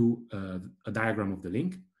to a diagram of the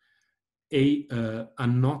link a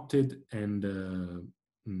unknotted and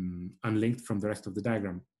unlinked from the rest of the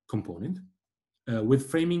diagram component with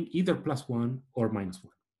framing either +1 or -1.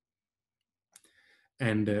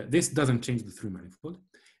 And this doesn't change the three manifold.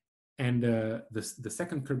 And the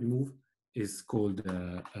second Kirby move is called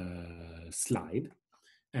slide.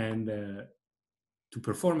 And to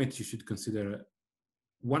perform it, you should consider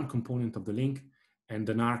one component of the link and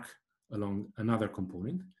an arc along another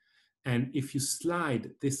component. And if you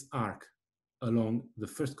slide this arc along the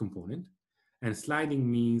first component, and sliding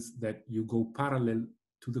means that you go parallel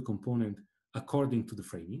to the component according to the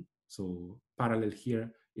framing. So parallel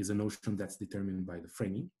here is a notion that's determined by the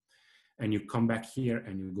framing. And you come back here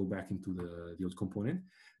and you go back into the old component.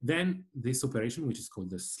 Then this operation, which is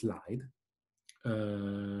called the slide,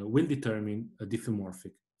 will determine a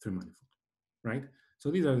diffeomorphic three manifold, right?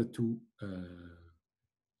 So these are the two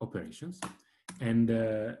operations. And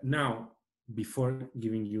now, before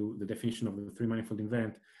giving you the definition of the three manifold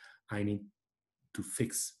invariant, I need to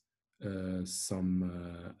fix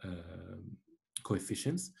some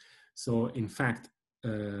coefficients. So in fact,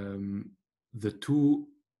 the two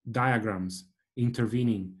diagrams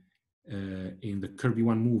intervening in the Kirby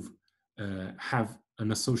one move have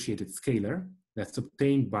an associated scalar that's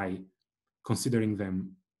obtained by considering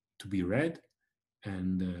them to be red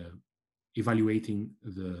and evaluating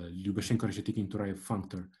the Reshetikhin and Turaev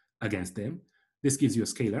functor against them. This gives you a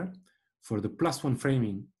scalar. For the +1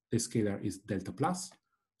 framing, this scalar is delta plus.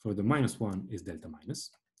 For the -1 is delta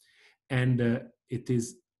minus. And it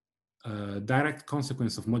is a direct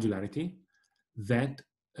consequence of modularity that,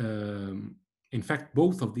 in fact,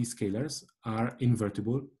 both of these scalars are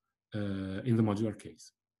invertible in the modular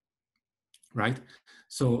case, right?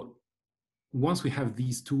 So once we have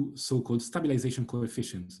these two so-called stabilization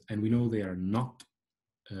coefficients, and we know they are not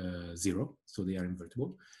 0, so they are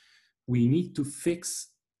invertible, we need to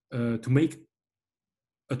fix, to make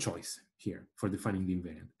a choice here for defining the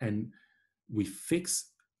invariant. And we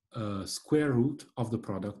fix a square root of the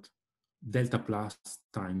product delta plus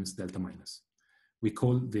times delta minus. We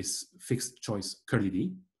call this fixed choice curly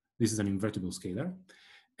D. This is an invertible scalar.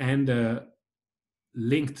 And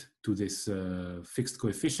linked to this fixed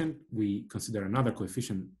coefficient, we consider another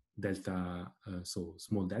coefficient delta, so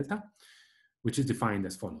small delta, which is defined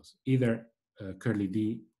as follows: either curly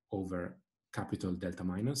D over capital delta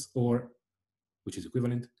minus, or, which is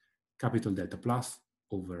equivalent, capital delta plus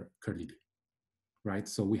over curly D, right?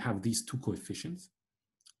 So we have these two coefficients.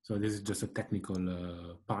 So this is just a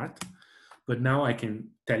technical part, but now I can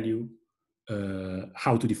tell you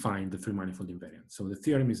how to define the three manifold invariant. So the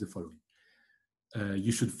theorem is the following.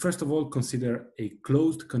 You should first of all consider a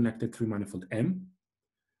closed connected three manifold M.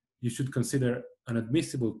 You should consider an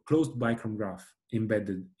admissible closed bichrome graph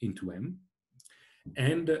embedded into M.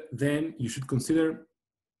 And then you should consider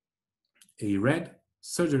a red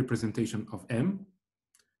surge representation of M.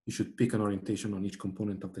 You should pick an orientation on each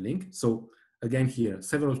component of the link. So again here,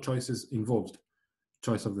 several choices involved.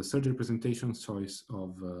 Choice of the surge representation, choice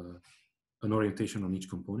of an orientation on each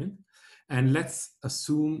component. And let's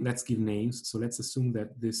assume, let's give names. So let's assume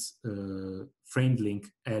that this framed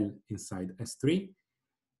link L inside S3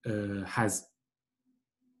 has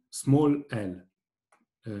small l,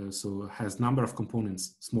 so has number of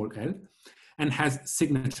components small l, and has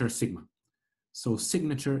signature sigma. So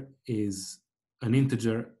signature is an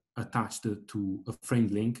integer attached to a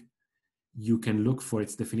framed link. You can look for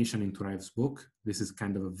its definition in Turaev's book. This is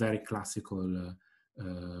kind of a very classical,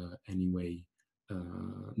 anyway,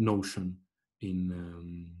 notion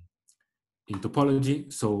in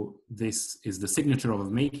topology. So this is the signature of a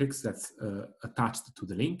matrix that's attached to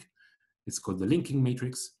the link. It's called the linking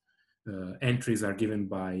matrix. Entries are given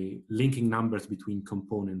by linking numbers between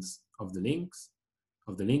components of the link,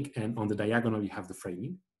 and on the diagonal you have the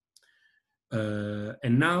framing.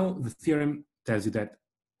 And now the theorem tells you that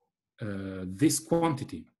this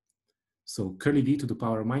quantity, so curly D to the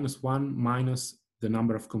power -1 minus the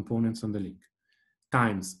number of components on the link,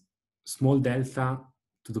 times small delta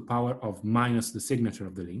to the power of minus the signature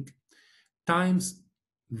of the link, times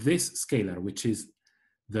this scalar, which is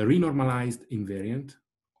the renormalized invariant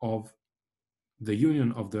of the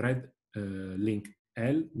union of the red link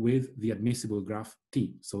L with the admissible graph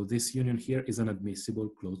T. So this union here is an admissible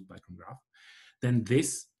closed bichrome graph. Then this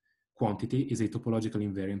quantity is a topological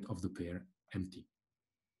invariant of the pair MT.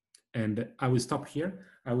 And I will stop here.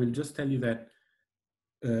 I will just tell you that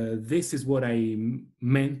this is what I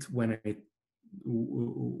meant when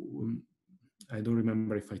I don't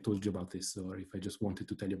remember if I told you about this or if I just wanted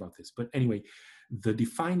to tell you about this. But anyway, the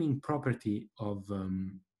defining property of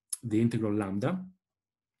the integral lambda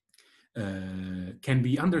can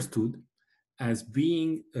be understood as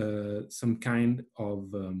being some kind of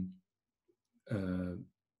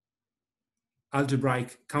algebraic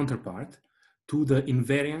counterpart to the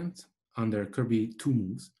invariant under Kirby two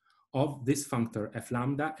moves of this functor f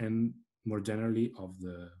lambda, and more generally of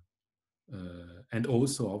the and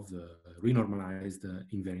also of the renormalized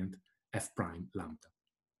invariant f prime lambda.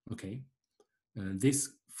 Okay, this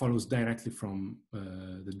follows directly from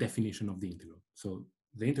the definition of the integral. So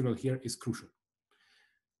the integral here is crucial.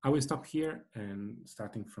 I will stop here, and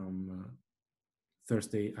starting from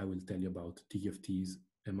Thursday, I will tell you about TQFTs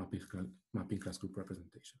and mapping class group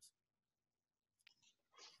representations.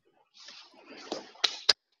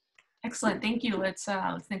 Excellent, thank you. Let's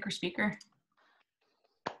thank our speaker.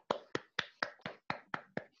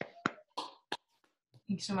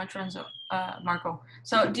 Thanks so much, Renzo, Marco.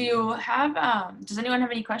 So do you have, does anyone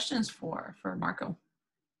have any questions for Marco?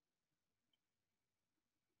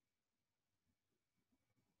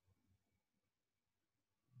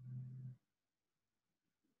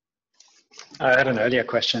 I had an earlier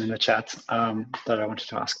question in the chat that I wanted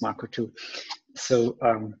to ask Marco too. So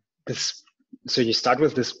so you start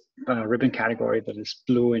with this ribbon category that is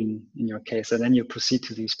blue in your case, and then you proceed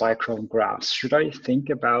to these bichrome graphs. Should I think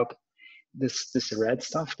about this red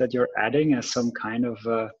stuff that you're adding as some kind of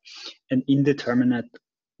an indeterminate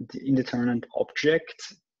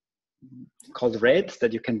object called red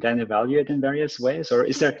that you can then evaluate in various ways, or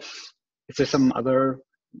is there some other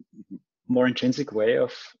more intrinsic way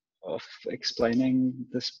of explaining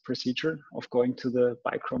this procedure of going to the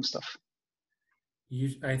bichrome stuff?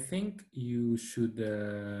 I think you should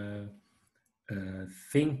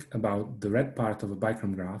think about the red part of a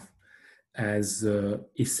bichrome graph as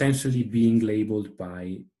essentially being labeled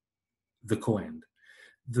by the coend.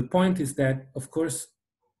 The point is that, of course,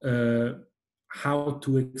 how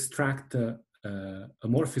to extract a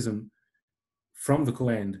morphism from the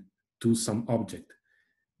coend to some object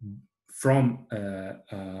from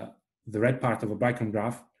the red part of a bichrome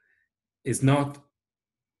graph is not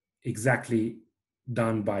exactly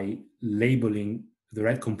done by labeling the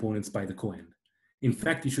red components by the coend. In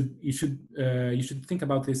fact, you should think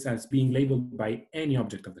about this as being labeled by any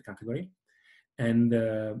object of the category, and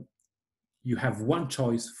you have one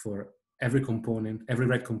choice for every component, every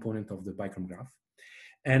red component of the bichrome graph,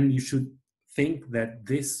 and you should think that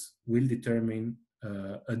this will determine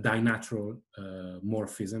a dinatural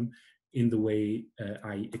morphism in the way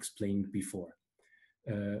I explained before.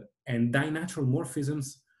 And dinatural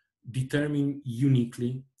morphisms determine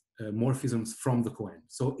uniquely morphisms from the coend.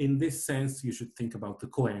 So in this sense, you should think about the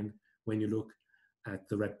coend when you look at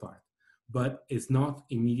the red part, but it's not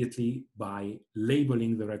immediately by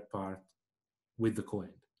labeling the red part with the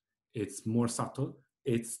coend. It's more subtle.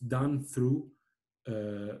 It's done through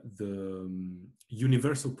the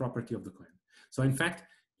universal property of the coend. So in fact,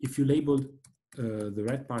 if you labeled the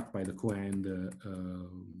red part by the coend,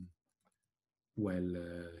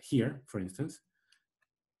 here, for instance,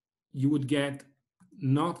 you would get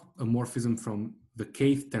not a morphism from the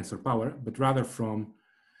kth tensor power, but rather from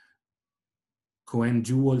coend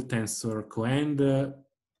dual tensor coend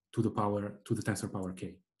to the tensor power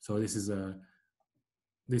k. So this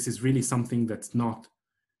is really something that's not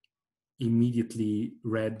immediately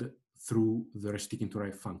read through the Reshetikhin and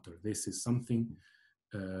Turaev functor. This is something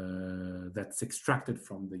that's extracted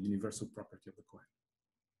from the universal property of the coend.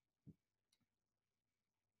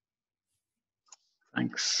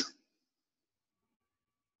 Thanks.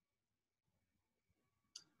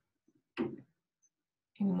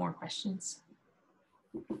 Any more questions?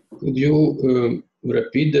 Could you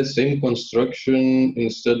repeat the same construction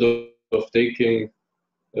instead of taking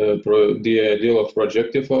the ideal of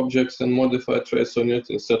projective objects and modify trace on it,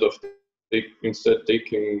 instead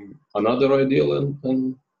taking another ideal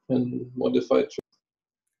and modify trace?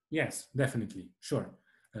 Yes, definitely, sure.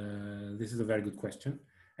 This is a very good question.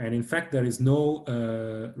 And in fact, there is no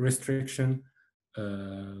restriction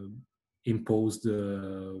imposed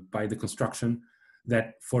by the construction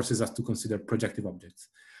that forces us to consider projective objects.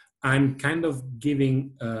 I'm kind of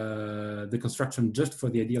giving the construction just for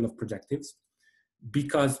the ideal of projectives,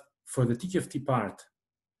 because for the TQFT part,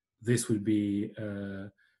 this will be,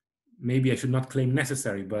 maybe I should not claim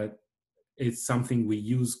necessary, but it's something we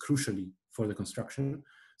use crucially for the construction.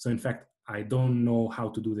 So in fact, I don't know how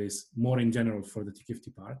to do this more in general for the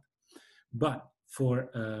TQFT part. But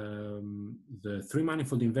for the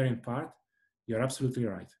three-manifold invariant part, you're absolutely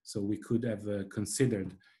right. So we could have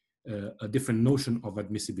considered a different notion of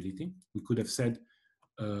admissibility. We could have said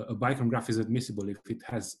a bichrome graph is admissible if it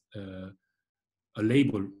has a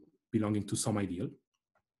label belonging to some ideal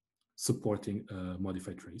supporting a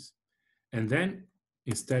modified trace. And then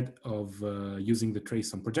instead of using the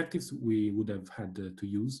trace on projectives, we would have had to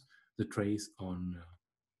use the trace on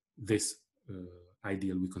this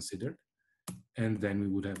ideal we considered. And then we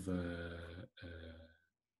would have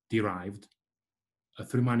derived a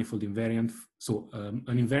three-manifold invariant. So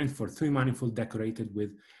an invariant for three-manifold decorated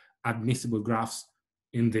with admissible graphs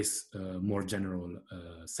in this more general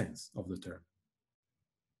sense of the term.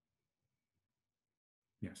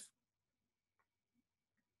 Yes.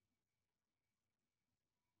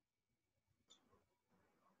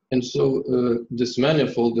 And so this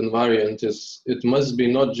manifold invariant it must be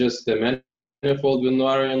not just a manifold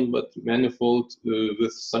invariant, but manifold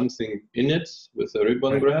with something in it, with a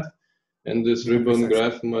ribbon graph. And this ribbon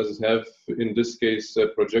graph must have, in this case, a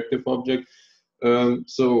projective object.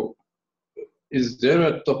 So is there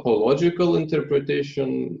a topological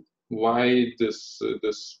interpretation why this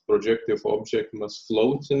projective object must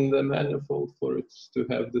float in the manifold for it to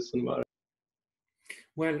have this invariant?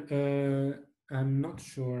 Well, I'm not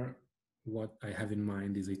sure what I have in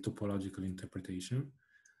mind is a topological interpretation,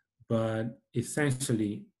 but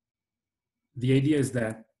essentially the idea is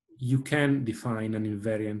that you can define an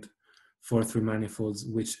invariant for three manifolds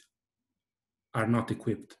which are not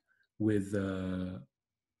equipped with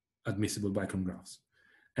admissible bichrome graphs.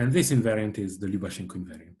 And this invariant is the Lubashenko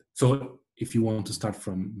invariant. So if you want to start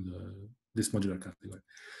from this modular category.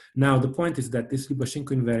 Now, the point is that this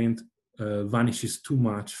Lubashenko invariant vanishes too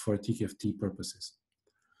much for TQFT purposes.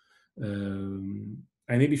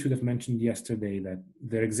 I maybe should have mentioned yesterday that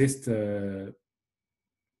there exist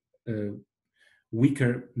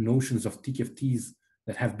weaker notions of TQFTs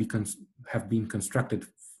that have been constructed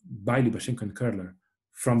by Lubashenko and Curler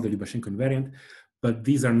from the Lubashenko invariant, but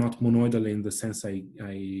these are not monoidal in the sense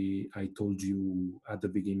I told you at the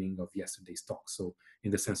beginning of yesterday's talk. So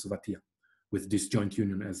in the sense of Atiyah, with disjoint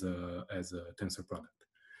union as a tensor product.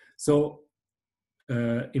 So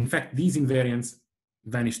in fact, these invariants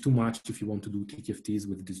vanish too much if you want to do TQFTs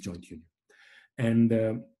with disjoint union.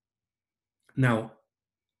 And now,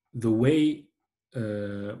 the way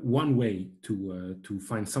one way to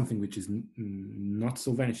find something which is not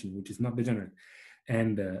so vanishing, which is not degenerate,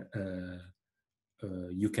 and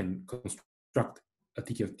you can construct a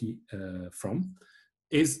TQFT from,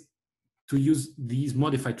 is to use these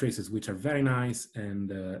modified traces, which are very nice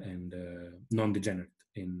and non-degenerate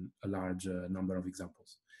in a large number of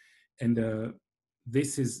examples. And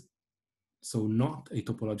this is so not a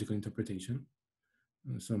topological interpretation.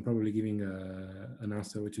 So I'm probably giving an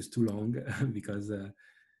answer which is too long because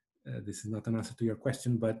this is not an answer to your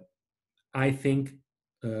question, but I think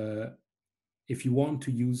if you want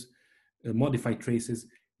to use modified traces,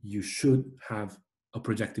 you should have a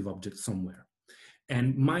projective object somewhere.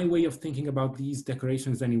 And my way of thinking about these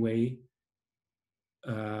decorations anyway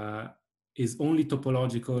is only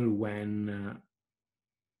topological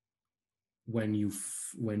when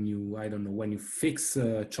you fix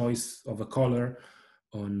a choice of a color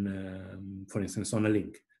on, for instance, on a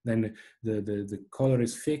link. Then the color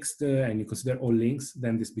is fixed and you consider all links,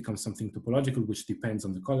 then this becomes something topological, which depends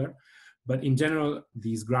on the color. But in general,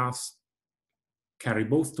 these graphs carry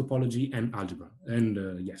both topology and algebra.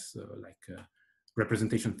 And yes, like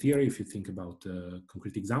representation theory, if you think about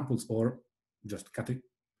concrete examples, or just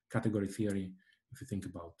category theory, if you think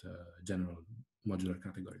about general modular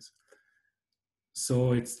categories.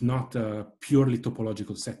 So it's not a purely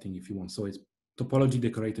topological setting, if you want. So it's topology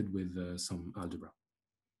decorated with some algebra.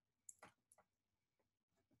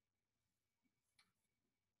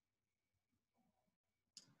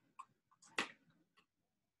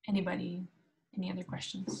 Anybody, any other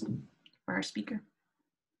questions for our speaker?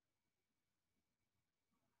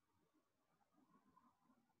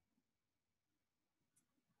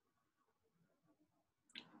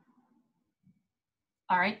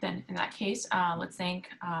 All right, then in that case, let's thank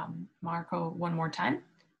Marco one more time.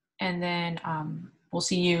 And then we'll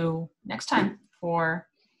see you next time for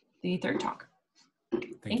the third talk.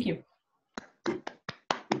 Thank you.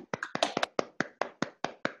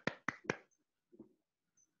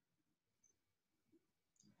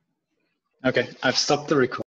 Okay, I've stopped the recording.